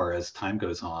more as time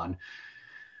goes on.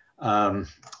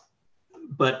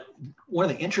 But one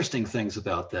of the interesting things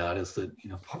about that is that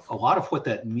a lot of what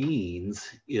that means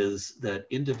is that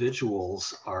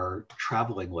individuals are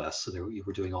traveling less, so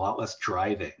we're doing a lot less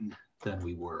driving than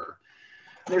we were.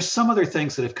 There's some other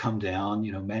things that have come down,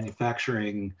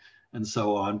 manufacturing and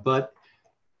so on, but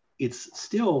it's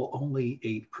still only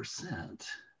 8%.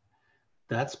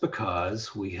 That's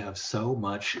because we have so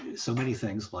many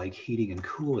things like heating and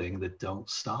cooling that don't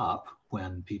stop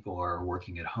when people are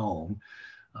working at home.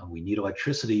 We need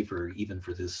electricity even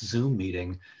for this Zoom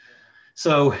meeting.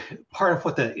 So part of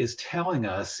what that is telling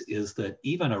us is that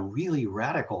even a really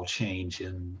radical change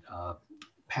in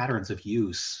patterns of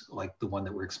use, like the one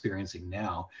that we're experiencing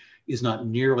now, is not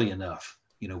nearly enough.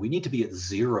 We need to be at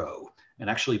zero, and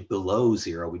actually below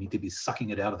zero. We need to be sucking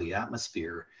it out of the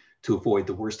atmosphere to avoid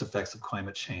the worst effects of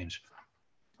climate change.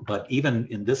 But even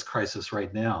in this crisis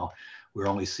right now, we're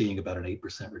only seeing about an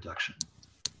 8% reduction.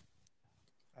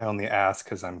 I only ask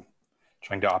because I'm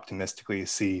trying to optimistically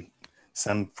see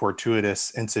some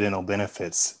fortuitous incidental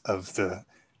benefits of the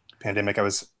pandemic. I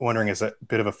was wondering, as a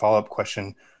bit of a follow-up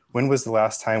question, when was the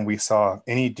last time we saw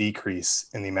any decrease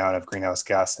in the amount of greenhouse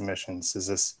gas emissions?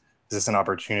 Is this an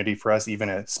opportunity for us, even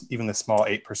the small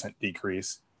 8%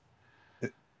 decrease?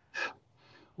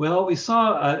 Well, we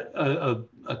saw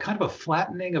a kind of a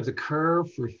flattening of the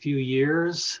curve for a few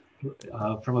years,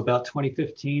 from about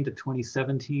 2015 to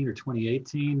 2017 or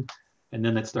 2018, and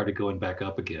then that started going back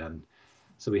up again.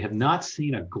 So we have not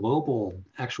seen a global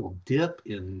actual dip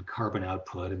in carbon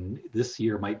output, and this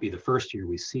year might be the first year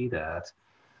we see that.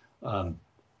 And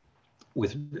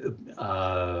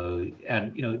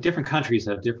different countries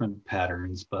have different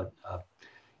patterns, but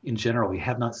in general, we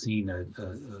have not seen a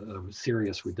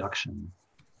serious reduction.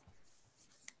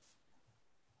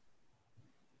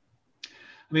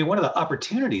 I mean, one of the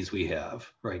opportunities we have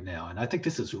right now, and I think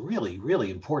this is really,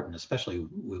 really important, especially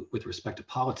with respect to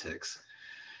politics,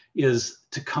 is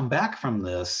to come back from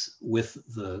this with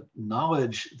the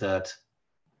knowledge that,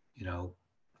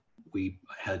 we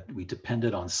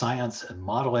depended on science and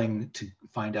modeling to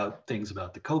find out things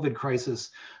about the COVID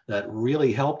crisis that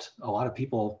really helped a lot of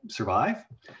people survive.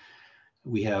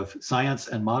 We have science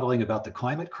and modeling about the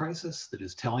climate crisis that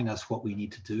is telling us what we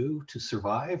need to do to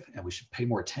survive, and we should pay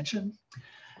more attention.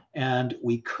 And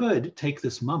we could take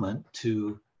this moment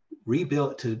to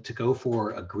rebuild, to go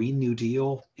for a Green New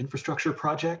Deal infrastructure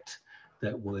project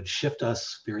that would shift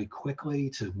us very quickly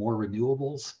to more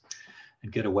renewables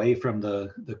and get away from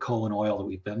the coal and oil that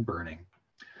we've been burning.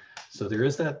 So there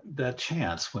is that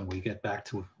chance when we get back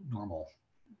to normal.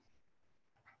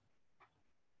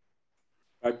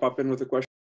 I pop in with a question.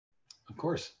 Of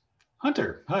course.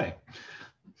 Hunter, hi.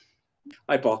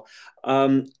 Hi, Paul.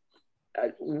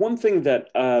 One thing that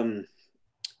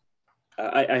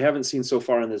I haven't seen so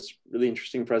far in this really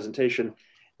interesting presentation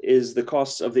is the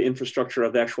costs of the infrastructure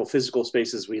of the actual physical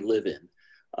spaces we live in,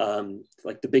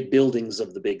 like the big buildings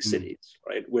of the big cities,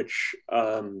 right? Which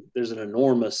there's an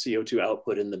enormous CO2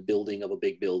 output in the building of a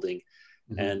big building,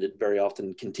 and it very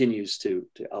often continues to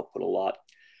output a lot.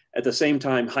 At the same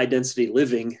time, high density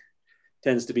living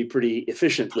tends to be pretty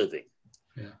efficient living.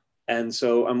 Yeah. And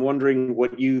so I'm wondering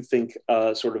what you think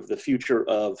sort of the future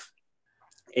of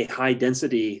a high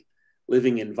density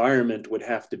living environment would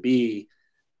have to be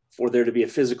for there to be a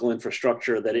physical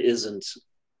infrastructure that isn't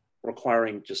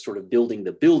requiring just sort of building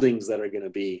the buildings that are going to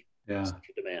be such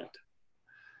a demand.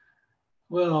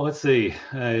 Well, let's see.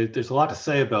 There's a lot to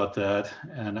say about that,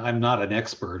 and I'm not an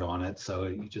expert on it, so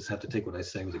you just have to take what I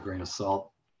say with a grain of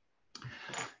salt.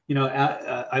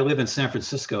 I live in San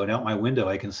Francisco, and out my window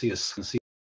I can see is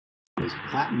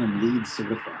platinum LEED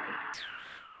certified.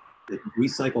 It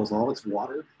recycles all its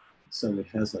water, so it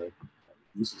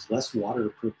uses less water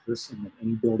per person than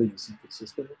any building in San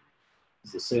Francisco.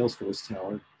 It's the Salesforce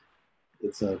Tower.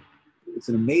 It's an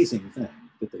amazing thing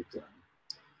that they've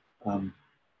done.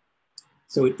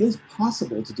 So it is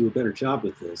possible to do a better job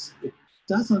with this. It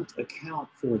doesn't account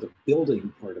for the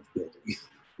building part of building,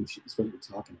 which is what you're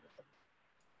talking about.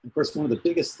 Of course, one of the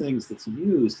biggest things that's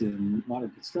used in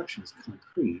modern construction is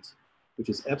concrete, which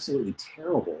is absolutely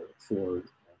terrible for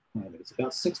climate. It's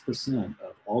about 6%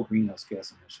 of all greenhouse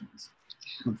gas emissions.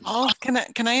 Oh,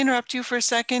 can I interrupt you for a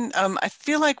second? I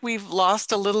feel like we've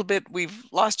lost a little bit. We've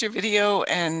lost your video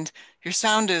and your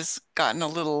sound has gotten a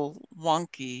little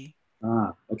wonky.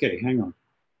 Okay, hang on.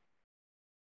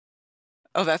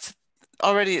 Oh, that's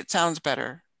already, it sounds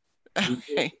better.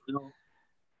 Okay.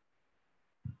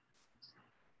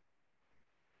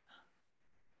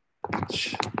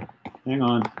 Hang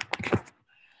on.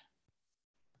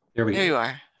 There we go. There you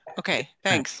are. Okay,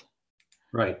 thanks.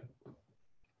 Right.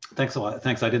 Thanks a lot.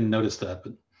 Thanks. I didn't notice that.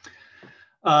 But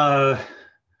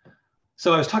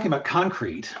so I was talking about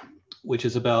concrete, which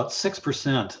is about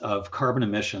 6% of carbon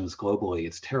emissions globally.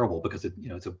 It's terrible because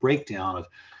it's a breakdown of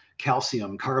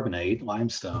calcium carbonate,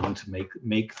 limestone, to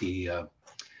make the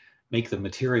make the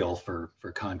material for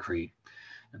concrete,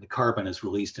 and the carbon is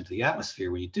released into the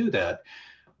atmosphere when you do that.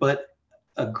 But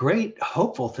a great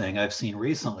hopeful thing I've seen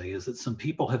recently is that some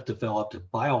people have developed a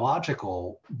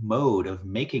biological mode of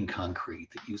making concrete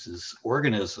that uses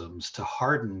organisms to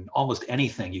harden almost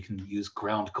anything. You can use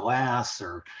ground glass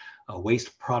or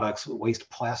waste products, waste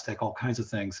plastic, all kinds of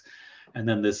things. And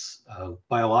then this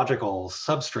biological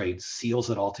substrate seals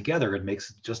it all together and makes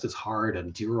it just as hard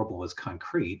and durable as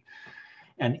concrete.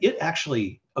 And it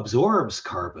actually absorbs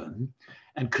carbon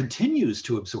and continues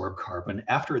to absorb carbon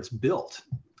after it's built.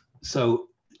 So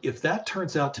if that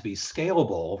turns out to be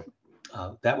scalable,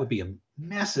 that would be a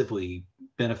massively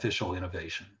beneficial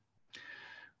innovation.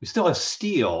 We still have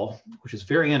steel, which is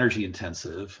very energy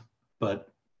intensive, but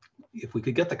if we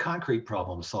could get the concrete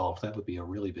problem solved, that would be a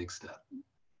really big step.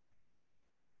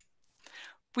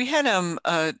 We had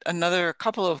another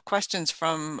couple of questions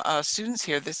from students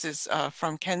here. This is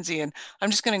from Kenzie, and I'm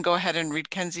just going to go ahead and read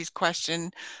Kenzie's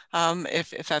question,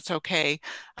 if that's okay.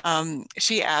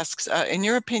 She asks, in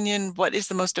your opinion, what is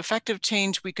the most effective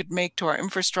change we could make to our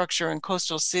infrastructure in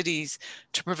coastal cities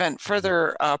to prevent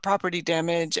further property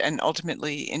damage and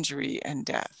ultimately injury and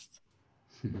death?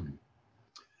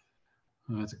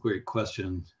 Well, that's a great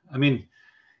question. I mean,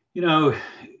 you know,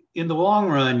 in the long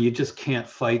run, you just can't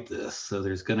fight this. So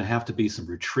there's going to have to be some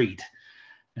retreat.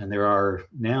 And there are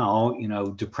now, you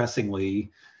know,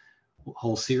 depressingly, a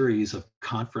whole series of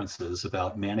conferences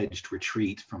about managed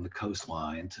retreat from the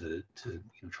coastline to you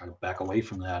know, try to back away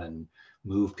from that and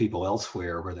move people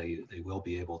elsewhere where they will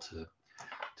be able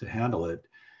to handle it.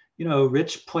 You know,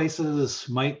 rich places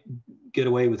might get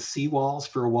away with seawalls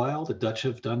for a while. The Dutch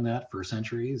have done that for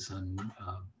centuries, and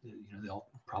you know, they'll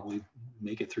probably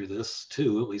make it through this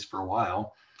too, at least for a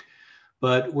while.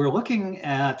 But we're looking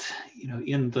at, you know,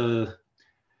 in the,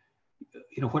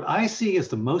 you know, what I see as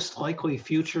the most likely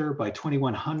future by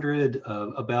 2100,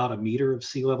 about 1 meter of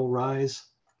sea level rise,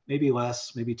 maybe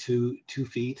less, maybe two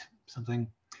feet, something.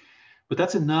 But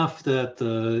that's enough that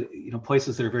the, you know,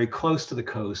 places that are very close to the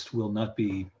coast will not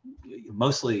be,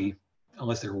 mostly,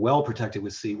 unless they're well protected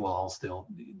with seawalls,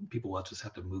 people will just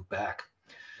have to move back.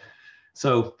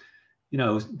 So, you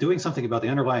know, doing something about the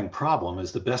underlying problem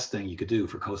is the best thing you could do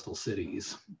for coastal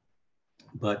cities.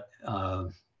 But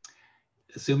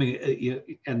assuming,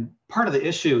 and part of the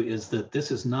issue is that this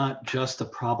is not just a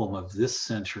problem of this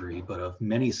century, but of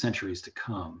many centuries to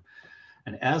come.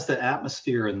 And as the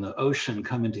atmosphere and the ocean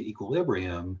come into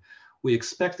equilibrium, we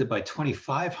expect that by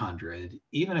 2500,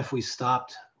 even if we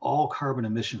stopped all carbon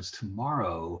emissions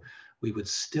tomorrow, we would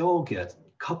still get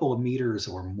a couple of meters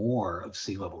or more of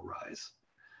sea level rise.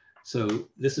 So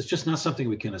this is just not something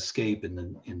we can escape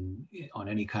on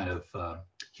any kind of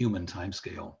human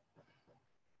timescale.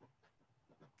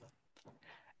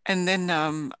 And then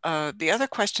the other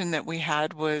question that we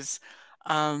had was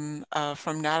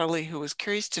from Natalie, who was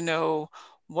curious to know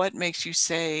what makes you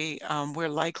say we're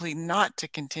likely not to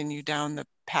continue down the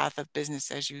path of business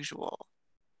as usual.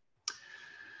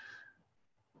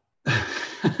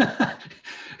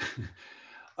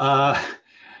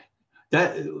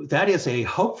 That is a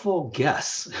hopeful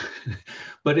guess,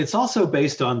 but it's also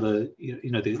based on the,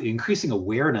 you know, the increasing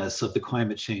awareness of the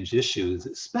climate change issues,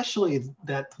 especially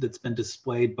that's been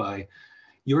displayed by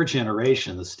your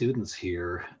generation, the students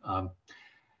here.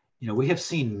 You know, we have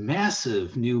seen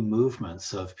massive new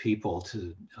movements of people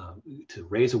to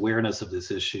raise awareness of this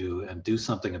issue and do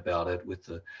something about it, with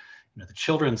the, you know, the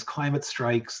children's climate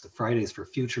strikes, the Fridays for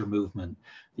Future movement,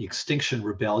 the Extinction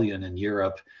Rebellion in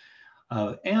Europe.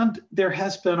 And there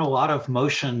has been a lot of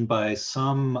motion by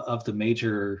some of the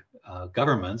major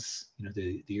governments. You know,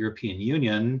 the European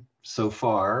Union so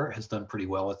far has done pretty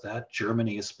well with that,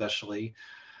 Germany especially.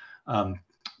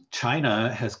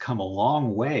 China has come a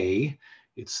long way.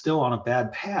 It's still on a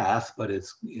bad path, but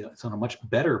it's, you know, it's on a much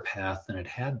better path than it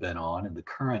had been on. And the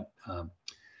current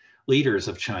leaders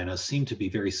of China seem to be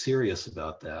very serious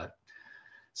about that.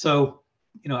 So,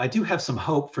 you know, I do have some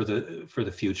hope for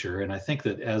the future, and I think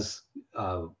that as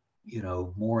you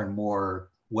know, more and more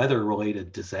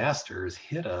weather-related disasters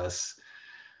hit us,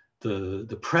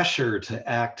 the pressure to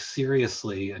act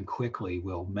seriously and quickly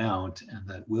will mount, and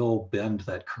that will bend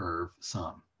that curve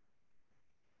some.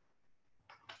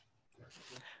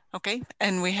 Okay,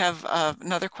 and we have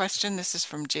another question. This is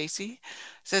from JC. It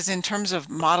says, in terms of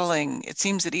modeling, it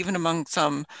seems that even among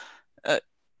some,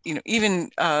 you know,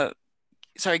 given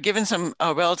some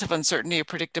relative uncertainty of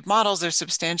predictive models, there's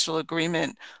substantial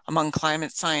agreement among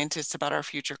climate scientists about our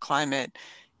future climate.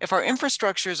 If our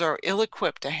infrastructures are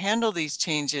ill-equipped to handle these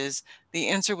changes, the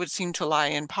answer would seem to lie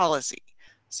in policy.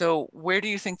 So where do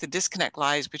you think the disconnect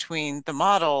lies between the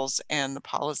models and the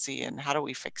policy, and how do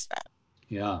we fix that?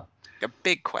 Yeah, a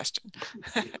big question.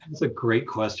 It's a great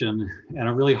question and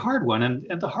a really hard one.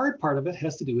 And the hard part of it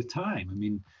has to do with time. I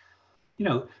mean, you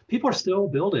know, people are still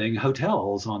building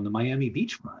hotels on the Miami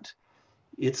beachfront.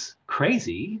 It's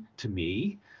crazy to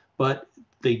me, but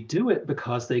they do it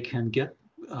because they can get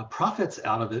profits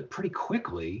out of it pretty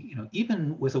quickly. You know,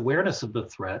 even with awareness of the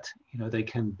threat, you know, they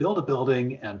can build a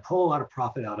building and pull a lot of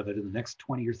profit out of it in the next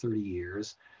 20 or 30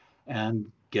 years and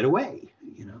get away,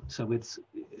 you know. So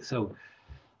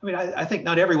I mean, I think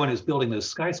not everyone who's building those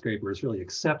skyscrapers really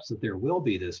accepts that there will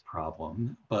be this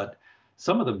problem, but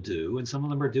some of them do, and some of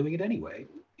them are doing it anyway.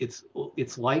 It's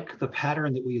like the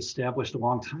pattern that we established a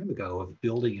long time ago of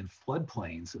building in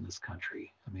floodplains in this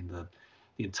country. I mean, the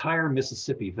entire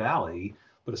Mississippi Valley,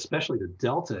 but especially the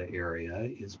Delta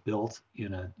area, is built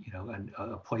in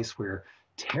a place where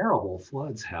terrible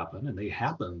floods happen, and they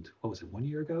happened. What was it? 1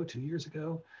 year ago, 2 years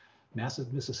ago,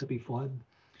 massive Mississippi flood.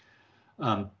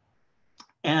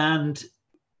 And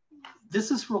this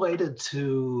is related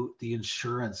to the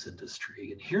insurance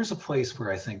industry. And here's a place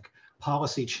where I think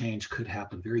policy change could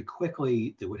happen very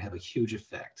quickly that would have a huge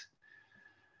effect.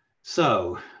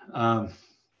 So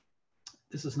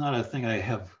this is not a thing I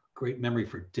have great memory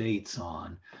for dates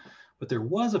on, but there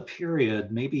was a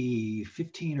period maybe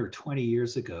 15 or 20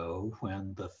 years ago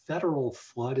when the federal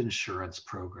flood insurance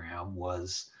program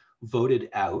was voted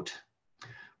out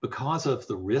because of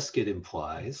the risk it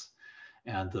implies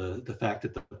and the fact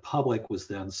that the public was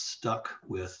then stuck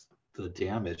with the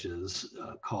damages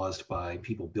caused by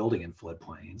people building in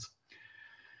floodplains.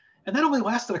 And that only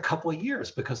lasted a couple of years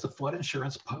because the flood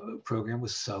insurance program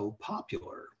was so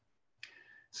popular.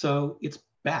 So it's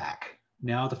back.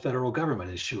 Now the federal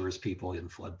government insures people in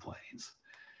floodplains.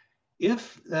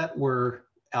 If that were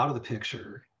out of the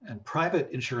picture and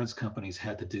private insurance companies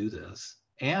had to do this,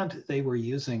 and they were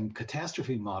using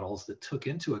catastrophe models that took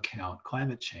into account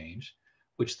climate change,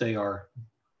 which they are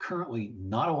currently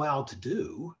not allowed to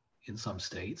do in some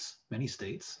states, many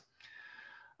states.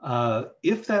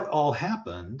 If that all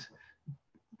happened,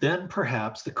 then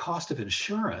perhaps the cost of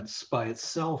insurance by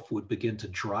itself would begin to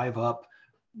drive up,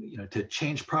 you know, to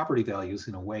change property values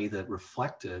in a way that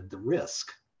reflected the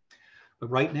risk. But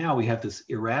right now we have this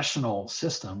irrational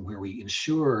system where we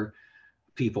insure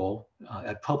people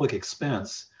at public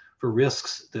expense for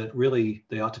risks that really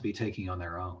they ought to be taking on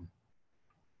their own.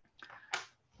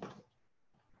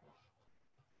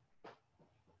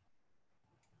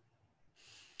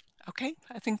 Okay,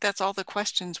 I think that's all the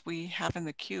questions we have in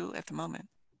the queue at the moment.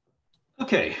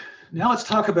 Okay, now let's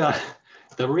talk about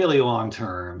the really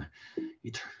long-term,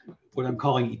 what I'm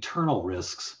calling eternal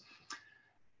risks.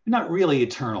 Not really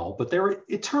eternal, but they're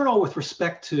eternal with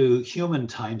respect to human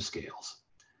timescales.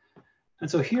 And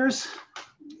so here's,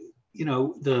 you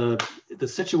know, the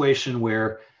situation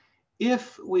where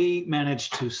if we manage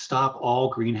to stop all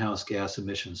greenhouse gas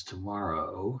emissions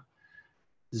tomorrow,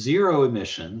 zero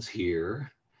emissions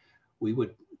here, we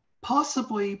would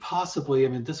possibly, I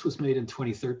mean, this was made in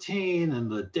 2013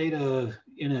 and the data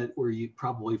in it were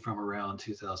probably from around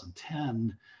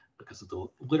 2010 because of the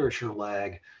literature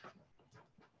lag.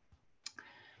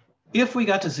 If we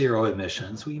got to zero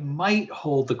emissions, we might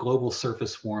hold the global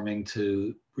surface warming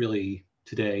to really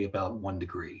today about 1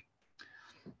 degree,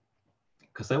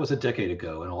 because that was a decade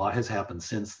ago and a lot has happened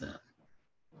since then.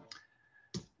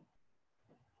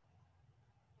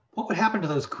 What would happen to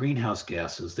those greenhouse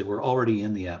gases that were already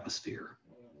in the atmosphere?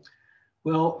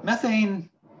 Well, methane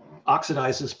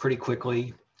oxidizes pretty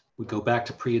quickly. We go back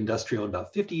to pre-industrial in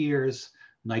about 50 years.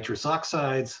 Nitrous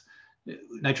oxide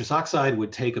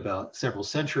would take about several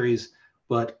centuries,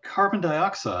 but carbon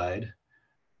dioxide,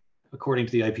 according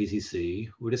to the IPCC,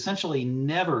 would essentially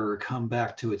never come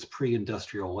back to its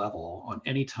pre-industrial level on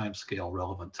any time scale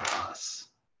relevant to us.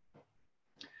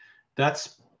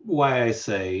 That's why I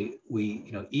say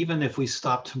even if we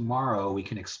stop tomorrow, we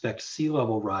can expect sea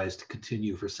level rise to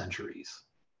continue for centuries.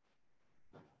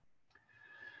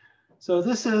 So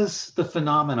this is the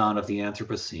phenomenon of the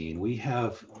Anthropocene. We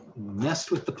have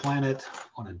messed with the planet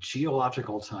on a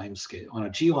geological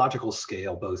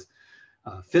scale, both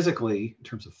physically in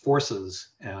terms of forces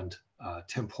and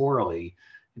temporally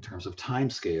in terms of time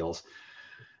scales.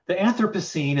 The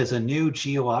Anthropocene is a new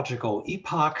geological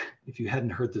epoch. If you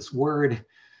hadn't heard this word,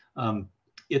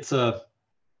 it's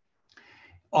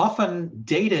often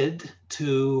dated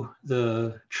to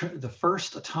the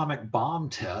first atomic bomb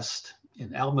test in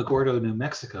Alamogordo, New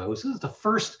Mexico. This is the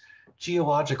first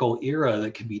geological era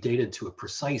that can be dated to a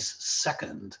precise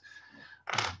second.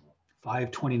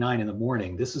 5:29 in the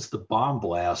morning. This is the bomb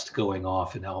blast going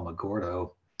off in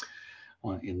Alamogordo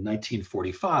in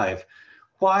 1945.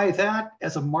 Why that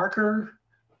as a marker?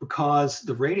 because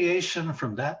the radiation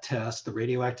from that test, the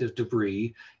radioactive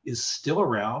debris, is still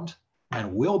around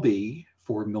and will be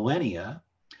for millennia.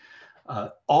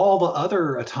 All the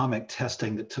other atomic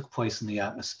testing that took place in the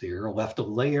atmosphere left a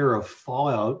layer of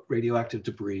fallout radioactive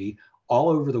debris all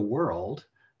over the world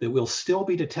that will still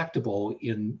be detectable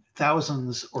in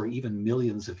thousands or even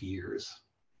millions of years.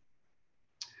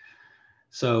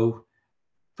 So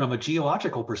from a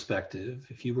geological perspective,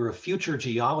 if you were a future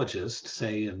geologist,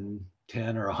 say in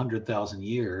 10 or 100,000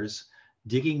 years,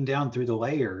 digging down through the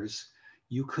layers,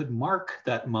 you could mark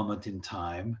that moment in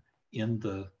time in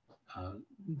the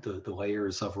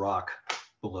layers of rock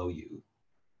below you.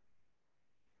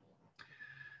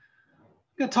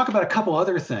 I'm going to talk about a couple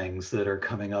other things that are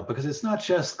coming up, because it's not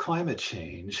just climate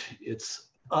change, it's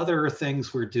other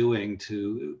things we're doing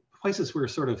to places we're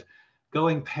sort of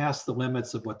going past the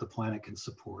limits of what the planet can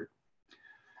support.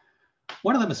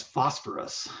 One of them is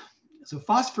phosphorus. So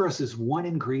phosphorus is one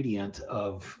ingredient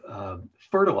of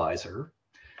fertilizer.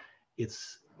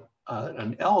 It's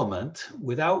an element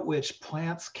without which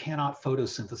plants cannot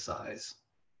photosynthesize.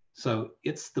 So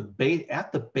it's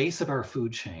at the base of our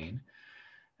food chain.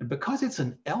 And because it's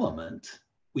an element,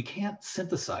 we can't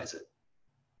synthesize it.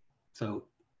 So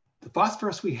the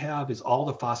phosphorus we have is all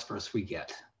the phosphorus we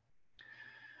get.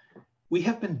 We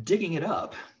have been digging it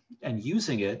up and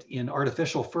using it in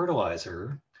artificial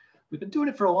fertilizer. We've been doing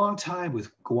it for a long time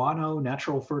with guano,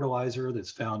 natural fertilizer that's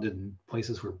found in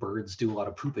places where birds do a lot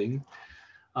of pooping.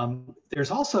 There's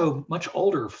also much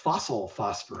older fossil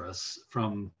phosphorus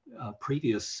from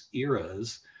previous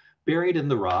eras buried in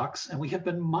the rocks, and we have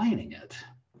been mining it.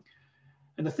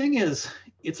 And the thing is,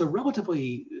 there's a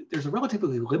relatively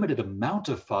limited amount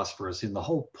of phosphorus in the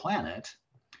whole planet.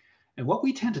 And what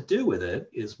we tend to do with it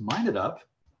is mine it up,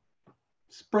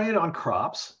 spray it on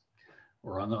crops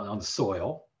or on the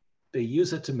soil. They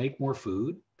use it to make more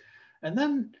food. And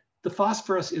then the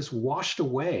phosphorus is washed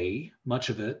away, much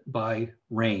of it, by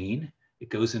rain. It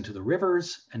goes into the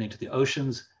rivers and into the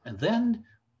oceans. And then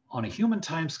on a human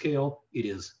timescale, it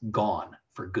is gone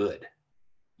for good.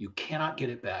 You cannot get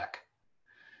it back.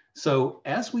 So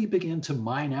as we begin to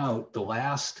mine out the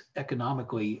last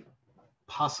economically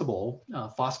possible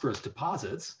phosphorus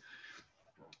deposits,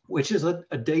 which is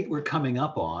a date we're coming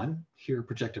up on, here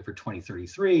projected for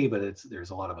 2033, but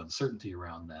there's a lot of uncertainty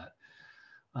around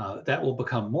that. That will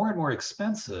become more and more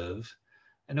expensive,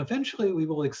 and eventually we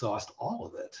will exhaust all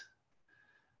of it.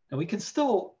 And we can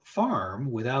still farm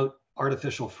without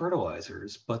artificial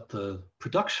fertilizers, but the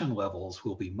production levels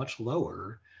will be much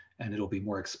lower and it'll be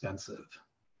more expensive.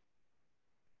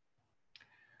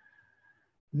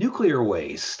 Nuclear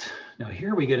waste. Now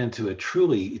here we get into a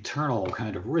truly eternal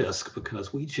kind of risk,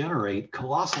 because we generate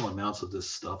colossal amounts of this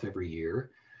stuff every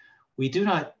year. We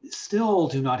still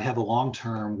do not have a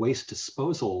long-term waste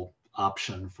disposal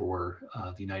option for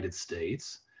the United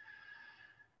States.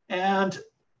 And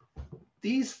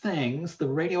these things, the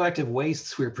radioactive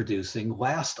wastes we're producing,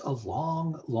 last a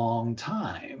long, long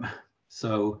time.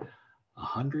 So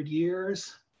 100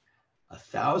 years,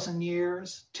 1,000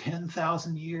 years,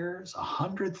 10,000 years,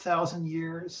 100,000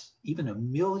 years, even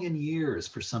 1,000,000 years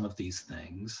for some of these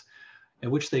things, in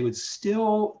which they would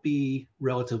still be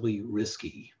relatively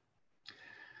risky.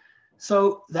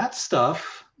 So that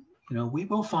stuff, we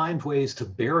will find ways to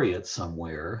bury it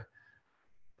somewhere.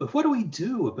 But what do we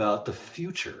do about the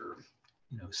future?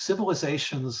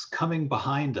 Civilizations coming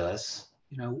behind us,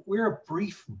 we're a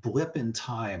brief blip in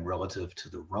time relative to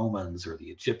the Romans or the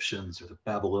Egyptians or the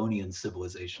Babylonian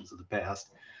civilizations of the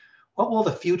past. What will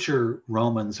the future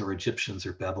Romans or Egyptians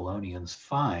or Babylonians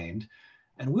find?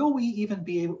 And will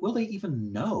they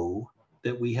even know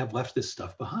that we have left this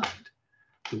stuff behind?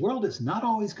 The world is not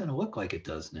always going to look like it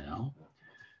does now.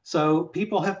 So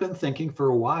people have been thinking for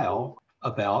a while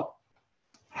about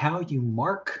how you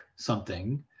mark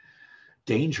something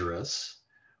dangerous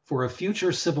for a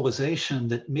future civilization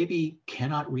that maybe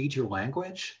cannot read your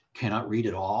language, cannot read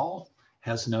at all,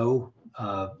 has no,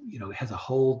 has a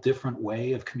whole different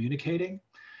way of communicating.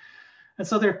 And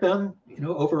so there have been,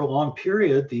 over a long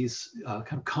period, these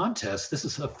kind of contests. This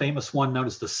is a famous one known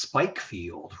as the spike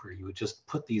field, where you would just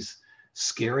put these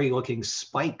scary looking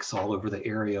spikes all over the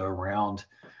area around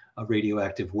a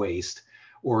radioactive waste,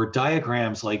 or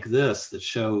diagrams like this that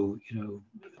show,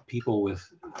 people with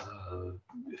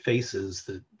faces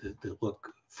that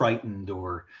look frightened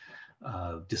or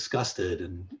disgusted,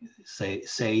 and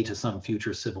say to some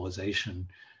future civilization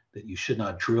that you should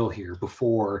not drill here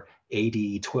before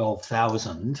AD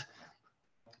 12,000,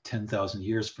 10,000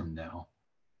 years from now.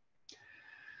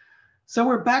 So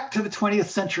we're back to the 20th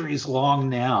century's long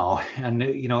now. And,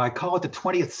 I call it the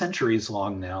 20th century's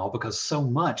long now because so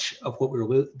much of what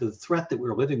the threat that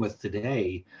we're living with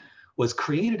today was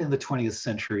created in the 20th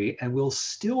century and will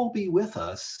still be with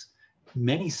us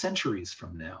many centuries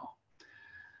from now.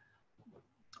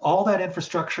 All that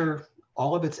infrastructure,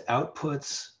 all of its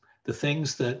outputs, the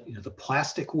things that, the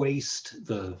plastic waste,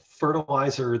 the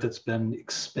fertilizer that's been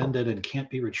expended and can't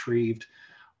be retrieved,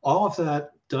 all of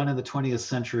that done in the 20th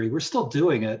century, we're still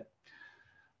doing it.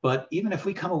 But even if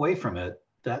we come away from it,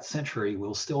 that century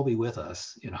will still be with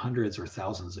us in hundreds or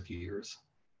thousands of years.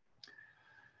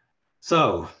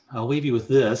 So I'll leave you with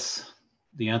this,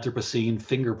 the Anthropocene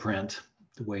fingerprint,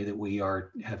 the way that we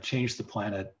have changed the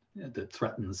planet that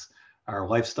threatens our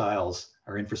lifestyles,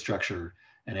 our infrastructure,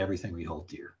 and everything we hold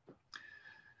dear.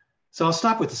 So I'll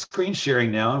stop with the screen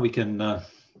sharing now, and we can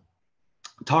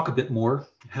talk a bit more.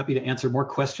 Happy to answer more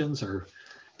questions or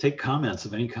take comments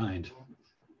of any kind.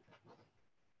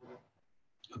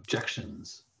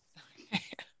 Objections,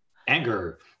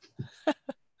 anger.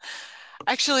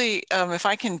 Actually, if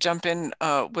I can jump in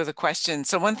with a question.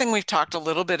 So one thing we've talked a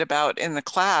little bit about in the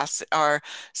class are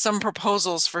some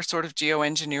proposals for sort of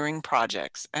geoengineering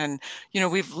projects. And,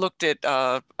 we've looked at,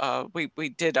 we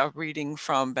did a reading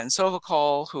from Ben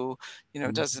Sovokol, who,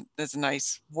 does a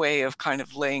nice way of kind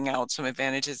of laying out some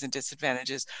advantages and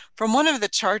disadvantages. From one of the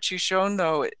charts you've shown,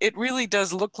 though, it really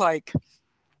does look like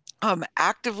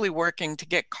actively working to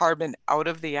get carbon out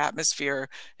of the atmosphere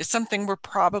is something we're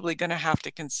probably going to have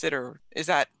to consider. Is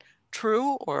that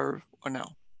true or no?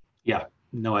 Yeah,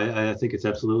 no, I think it's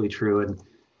absolutely true. And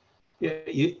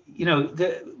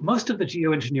most of the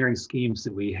geoengineering schemes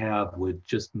that we have would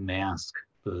just mask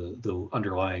the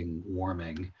underlying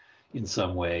warming in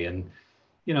some way. And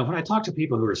when I talk to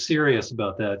people who are serious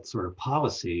about that sort of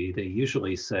policy, they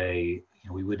usually say,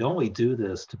 we would only do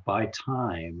this to buy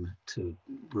time to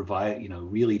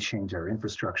really change our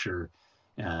infrastructure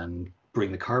and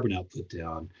bring the carbon output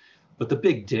down. But the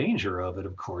big danger of it,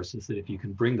 of course, is that if you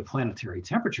can bring the planetary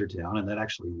temperature down, and that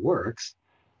actually works,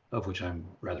 of which I'm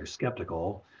rather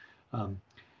skeptical,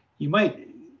 you might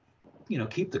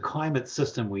keep the climate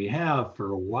system we have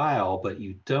for a while, but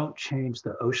you don't change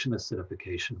the ocean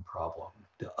acidification problem,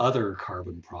 the other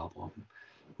carbon problem,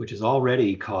 which is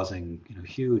already causing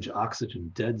huge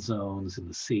oxygen dead zones in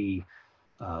the sea,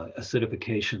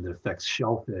 acidification that affects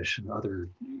shellfish and other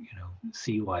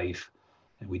sea life.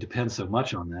 And we depend so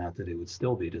much on that it would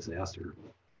still be a disaster.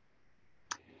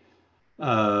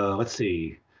 Let's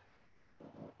see.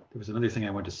 There was another thing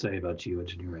I wanted to say about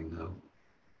geoengineering, though.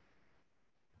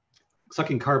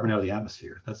 Sucking carbon out of the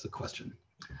atmosphere, that's the question.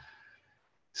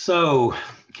 So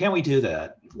can we do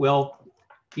that? Well,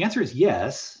 the answer is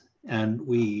yes. And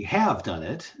we have done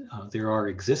it. There are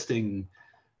existing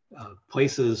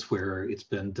places where it's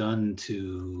been done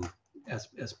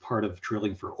as part of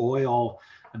drilling for oil,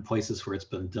 and places where it's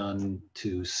been done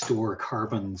to store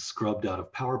carbon scrubbed out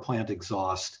of power plant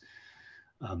exhaust.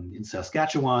 In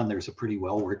Saskatchewan, there's a pretty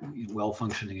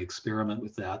well-functioning experiment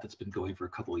with that's been going for a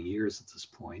couple of years at this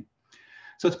point.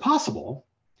 So it's possible,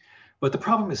 but the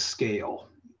problem is scale.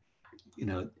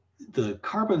 The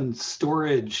carbon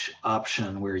storage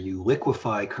option where you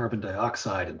liquefy carbon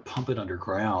dioxide and pump it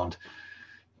underground,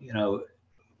 even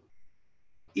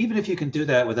if you can do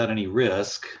that without any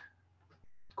risk,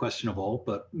 questionable,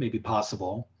 but maybe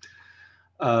possible,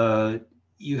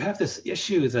 you have this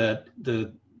issue that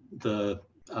the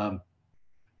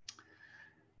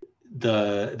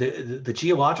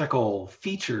geological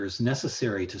features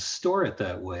necessary to store it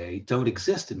that way don't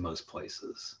exist in most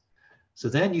places. So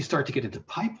then you start to get into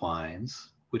pipelines,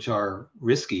 which are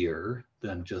riskier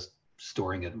than just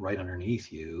storing it right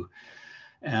underneath you,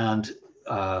 and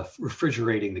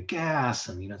refrigerating the gas,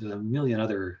 and there's a million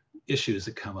other issues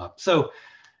that come up. So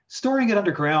storing it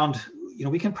underground,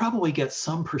 we can probably get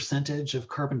some percentage of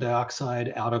carbon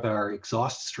dioxide out of our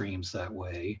exhaust streams that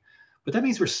way, but that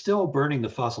means we're still burning the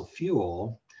fossil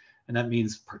fuel, and that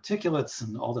means particulates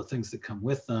and all the things that come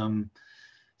with them.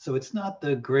 So it's not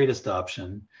the greatest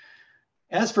option.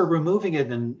 As for removing it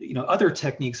and other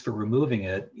techniques for removing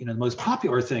it, the most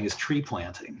popular thing is tree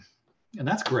planting, and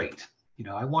that's great.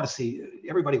 I want to see,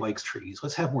 everybody likes trees.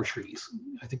 Let's have more trees.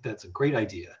 I think that's a great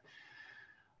idea.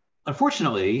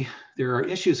 Unfortunately, there are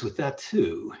issues with that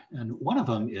too, and one of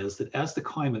them is that as the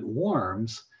climate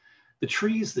warms, the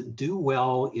trees that do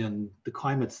well in the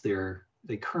climates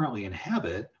they currently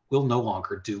inhabit will no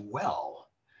longer do well.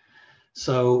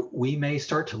 So we may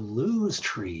start to lose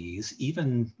trees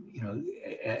even,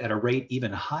 at a rate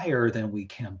even higher than we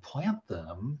can plant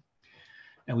them.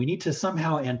 And we need to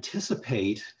somehow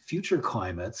anticipate future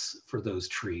climates for those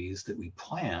trees that we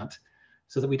plant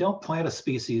so that we don't plant a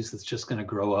species that's just going to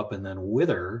grow up and then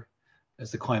wither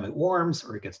as the climate warms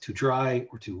or it gets too dry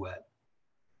or too wet.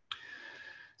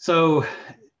 So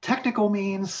technical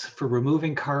means for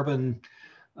removing carbon,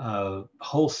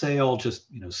 wholesale, just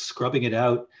scrubbing it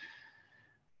out.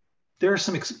 There are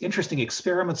some interesting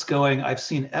experiments going. I've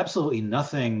seen absolutely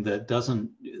nothing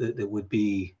that would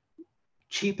be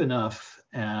cheap enough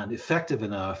and effective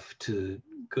enough to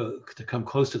come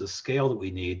close to the scale that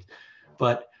we need.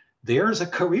 But there's a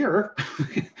career.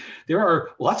 There are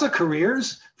lots of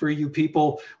careers for you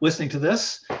people listening to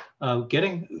this,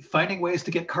 finding ways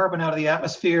to get carbon out of the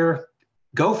atmosphere.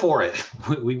 Go for it.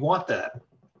 We want that.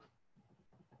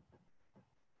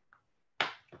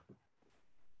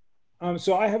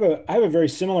 So I have a very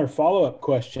similar follow-up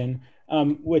question,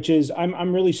 which is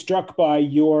I'm really struck by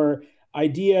your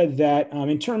idea that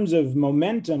in terms of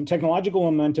momentum, technological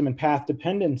momentum and path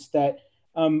dependence, that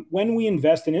when we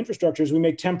invest in infrastructures, we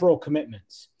make temporal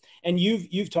commitments. And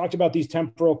you've talked about these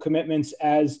temporal commitments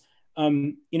as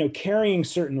carrying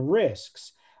certain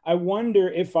risks. I wonder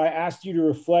if I asked you to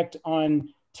reflect on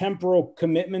temporal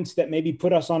commitments that maybe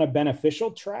put us on a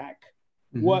beneficial track.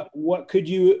 Mm-hmm. What could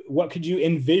you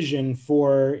envision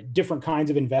for different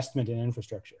kinds of investment in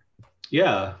infrastructure?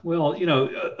 Yeah, well,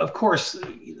 of course,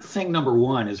 thing number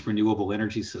one is renewable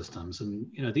energy systems, and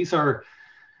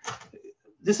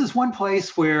this is one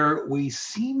place where we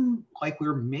seem like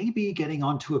we're maybe getting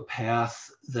onto a path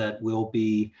that will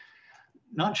be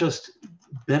not just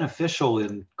beneficial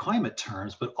in climate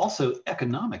terms, but also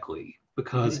economically,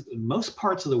 because mm-hmm. in most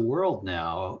parts of the world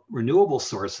now, renewable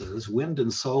sources, wind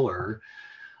and solar,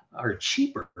 are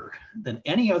cheaper than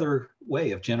any other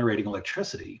way of generating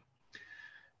electricity.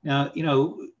 Now,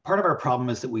 part of our problem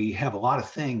is that we have a lot of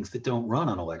things that don't run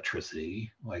on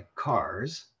electricity, like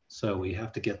cars. So we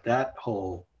have to get that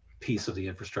whole piece of the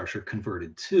infrastructure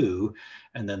converted too.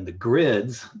 And then the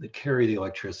grids that carry the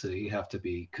electricity have to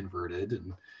be converted.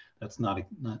 And that's not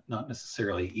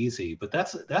necessarily easy, but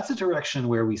that's a direction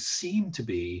where we seem to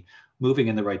be moving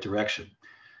in the right direction.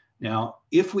 Now,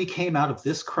 if we came out of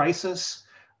this crisis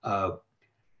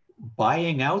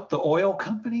buying out the oil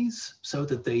companies so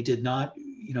that they did not,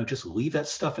 just leave that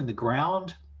stuff in the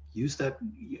ground,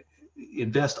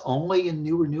 invest only in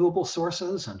new renewable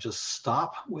sources and just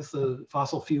stop with the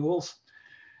fossil fuels,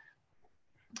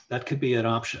 that could be an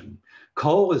option.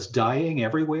 Coal is dying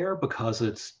everywhere because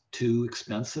it's too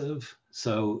expensive.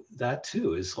 So that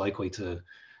too is likely to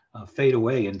fade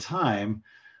away in time.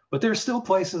 But there's still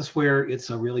places where it's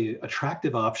a really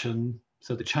attractive option.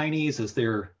 So the Chinese, as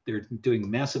they're doing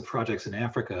massive projects in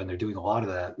Africa, and they're doing a lot of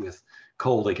that with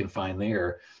coal they can find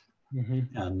there.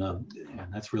 Mm-hmm.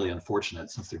 And that's really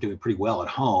unfortunate, since they're doing pretty well at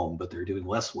home, but they're doing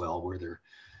less well where they're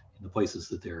in the places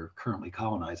that they're currently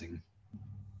colonizing.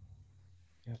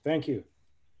 Yeah, thank you.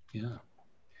 Yeah.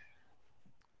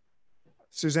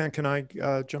 Suzanne, can I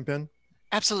jump in?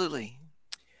 Absolutely.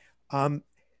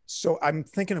 So I'm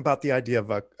thinking about the idea of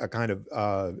a kind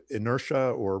of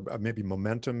inertia, or maybe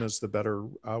momentum is the better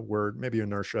word, maybe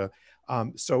inertia.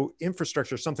 So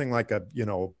infrastructure, something like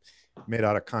made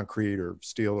out of concrete or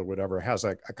steel or whatever, has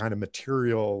a kind of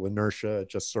material inertia. It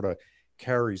just sort of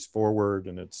carries forward,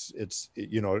 and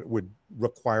it would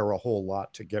require a whole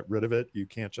lot to get rid of it. You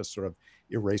can't just sort of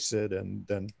erase it and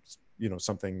then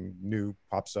something new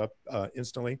pops up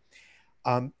instantly.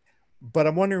 But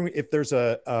I'm wondering if there's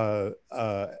a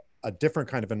different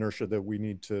kind of inertia that we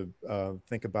need to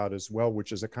think about as well,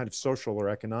 which is a kind of social or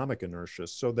economic inertia,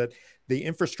 so that the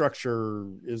infrastructure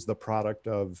is the product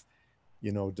of,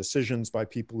 decisions by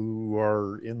people who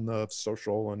are in the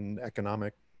social and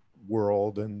economic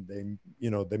world, and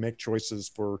they make choices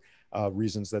for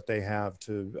reasons that they have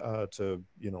to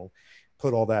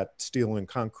put all that steel and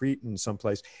concrete in some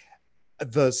place.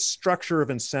 The structure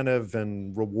of incentive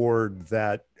and reward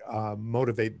that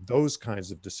motivate those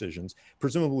kinds of decisions,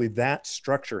 presumably that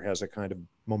structure has a kind of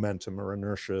momentum or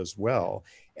inertia as well.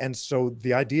 And so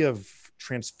the idea of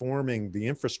transforming the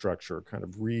infrastructure, kind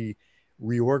of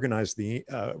reorganizing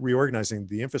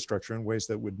the infrastructure in ways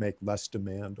that would make less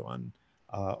demand on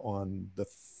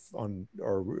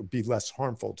or be less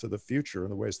harmful to the future in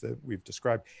the ways that we've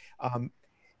described.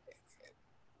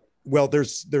 Well,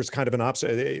 there's kind of an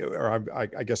opposite, or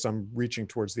I guess I'm reaching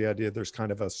towards the idea there's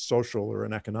kind of a social or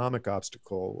an economic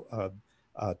obstacle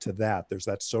to that. There's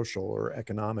that social or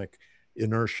economic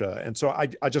inertia. And so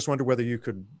I just wonder whether you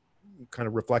could kind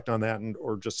of reflect on that,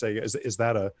 or just say, is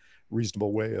that a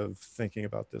reasonable way of thinking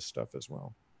about this stuff as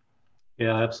well?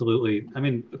 Yeah, absolutely. I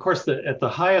mean, of course, at the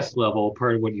highest level,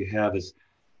 part of what you have is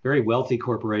very wealthy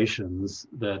corporations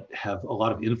that have a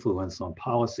lot of influence on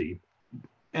policy.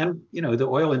 And the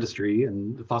oil industry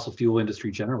and the fossil fuel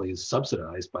industry generally is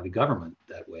subsidized by the government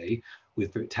that way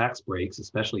with tax breaks,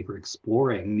 especially for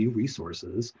exploring new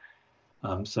resources.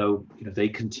 So they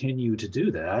continue to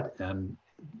do that, and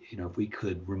if we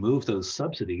could remove those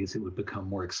subsidies, it would become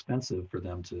more expensive for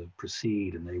them to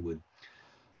proceed, and they would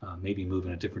maybe move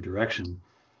in a different direction.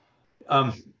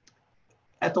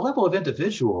 At the level of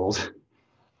individuals,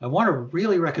 I want to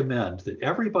really recommend that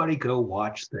everybody go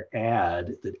watch the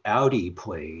ad that Audi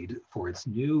played for its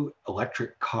new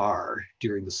electric car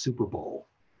during the Super Bowl.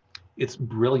 It's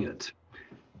brilliant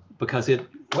because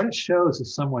what it shows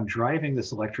is someone driving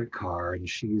this electric car, and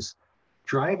she's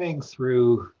driving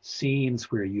through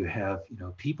scenes where you have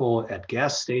people at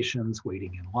gas stations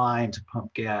waiting in line to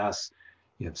pump gas.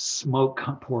 You have smoke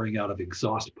pouring out of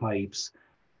exhaust pipes.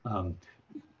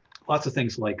 Lots of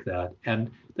things like that.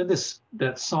 And then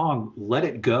that song "Let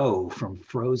It Go" from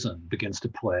Frozen begins to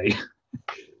play.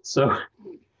 So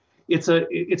it's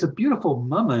a beautiful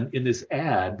moment in this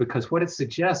ad, because what it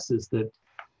suggests is that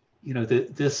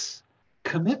this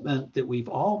commitment that we've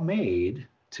all made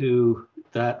to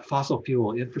that fossil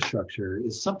fuel infrastructure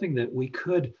is something that we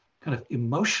could kind of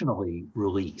emotionally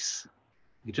release.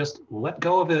 You just let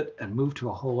go of it and move to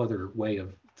a whole other way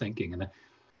of thinking. And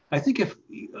I think if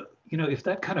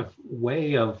that kind of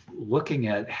way of looking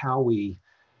at how we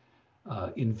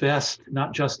invest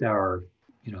not just our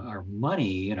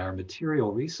money and our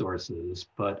material resources,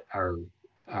 but our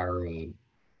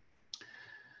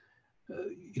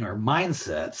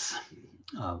mindsets,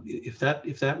 if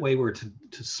that way were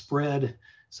to spread,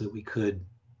 so that we could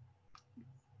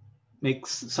make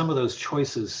some of those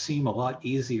choices seem a lot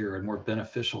easier and more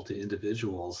beneficial to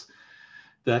individuals,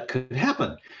 that could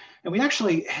happen. And we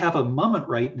actually have a moment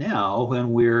right now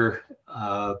when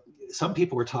some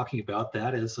people are talking about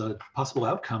that as a possible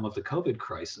outcome of the COVID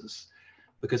crisis,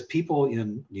 because people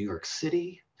in New York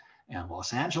City and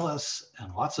Los Angeles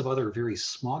and lots of other very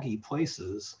smoggy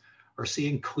places are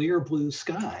seeing clear blue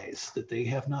skies that they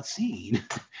have not seen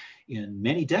in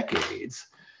many decades.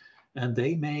 And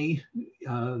they may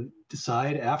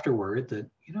decide afterward that,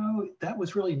 that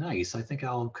was really nice. I think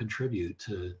I'll contribute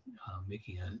to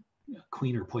making a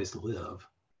cleaner place to live.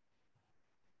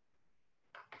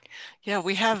 Yeah,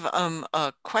 we have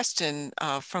a question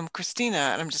from Christina,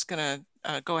 and I'm just going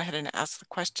to go ahead and ask the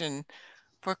question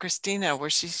for Christina, where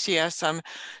she asks,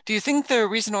 do you think the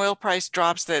recent oil price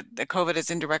drops that the COVID has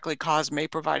indirectly caused may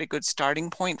provide a good starting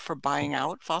point for buying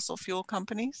out fossil fuel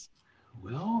companies?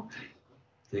 Well,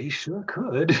 they sure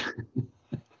could.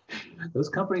 Those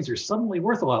companies are suddenly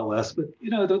worth a lot less, but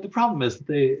the problem is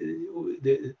they,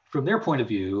 from their point of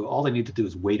view, all they need to do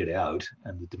is wait it out,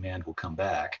 and the demand will come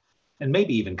back, and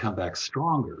maybe even come back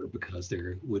stronger, because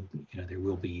there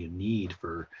will be a need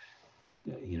for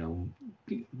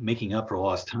making up for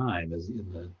lost time as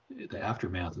in the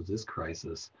aftermath of this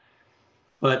crisis.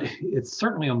 But it's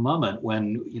certainly a moment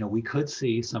when we could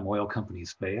see some oil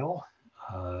companies fail,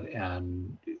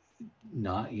 and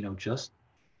not just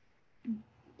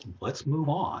let's move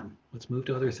on. Let's move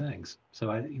to other things.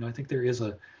 So I think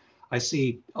I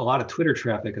see a lot of Twitter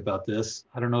traffic about this.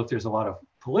 I don't know if there's a lot of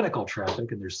political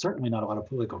traffic, and there's certainly not a lot of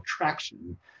political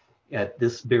traction at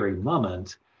this very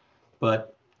moment.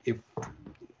 But if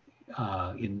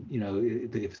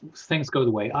if things go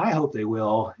the way I hope they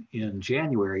will in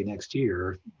January next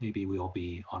year, maybe we'll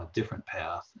be on a different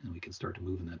path and we can start to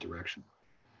move in that direction.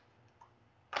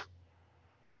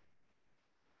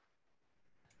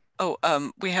 Oh,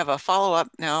 we have a follow-up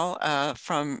now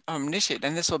from Nishit,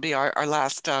 and this will be our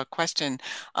last question.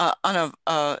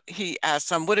 He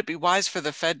asks, would it be wise for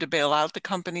the Fed to bail out the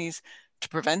companies to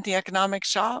prevent the economic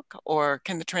shock, or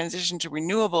can the transition to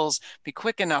renewables be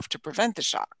quick enough to prevent the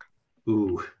shock?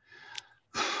 Ooh.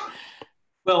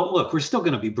 Well, look, we're still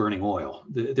going to be burning oil.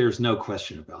 There's no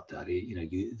question about that.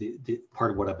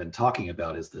 Part of what I've been talking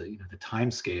about is the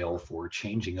time scale for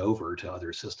changing over to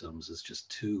other systems is just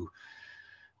too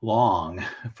long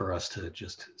for us to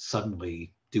just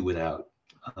suddenly do without.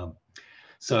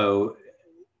 So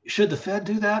should the Fed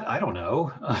do that? I don't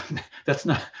know. That's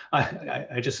not,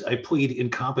 I plead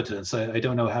incompetence. I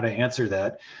don't know how to answer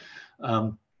that.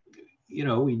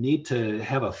 We need to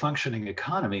have a functioning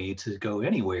economy to go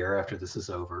anywhere after this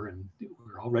is over. And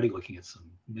we're already looking at some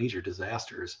major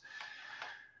disasters.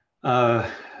 I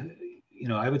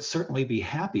would certainly be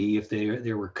happy if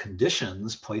there were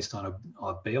conditions placed on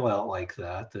a bailout like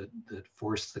that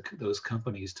forced those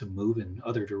companies to move in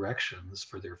other directions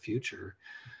for their future.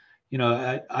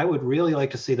 I would really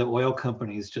like to see the oil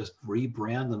companies just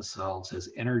rebrand themselves as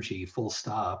energy, full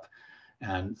stop,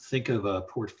 and think of a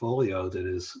portfolio that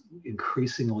is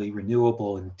increasingly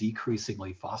renewable and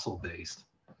decreasingly fossil based.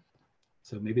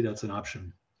 So maybe that's an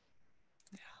option.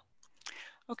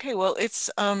 Okay, well, it's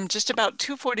just about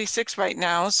 2:46 right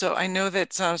now, so I know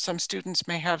that some students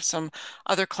may have some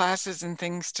other classes and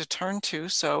things to turn to.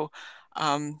 So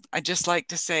I'd just like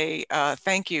to say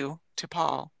thank you to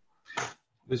Paul. It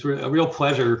was a real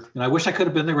pleasure, and I wish I could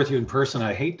have been there with you in person.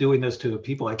 I hate doing this to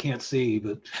people I can't see,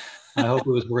 but I hope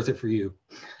it was worth it for you.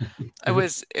 It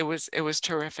was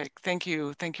terrific. Thank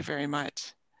you very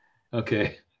much.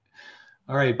 Okay.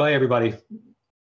 All right. Bye, everybody.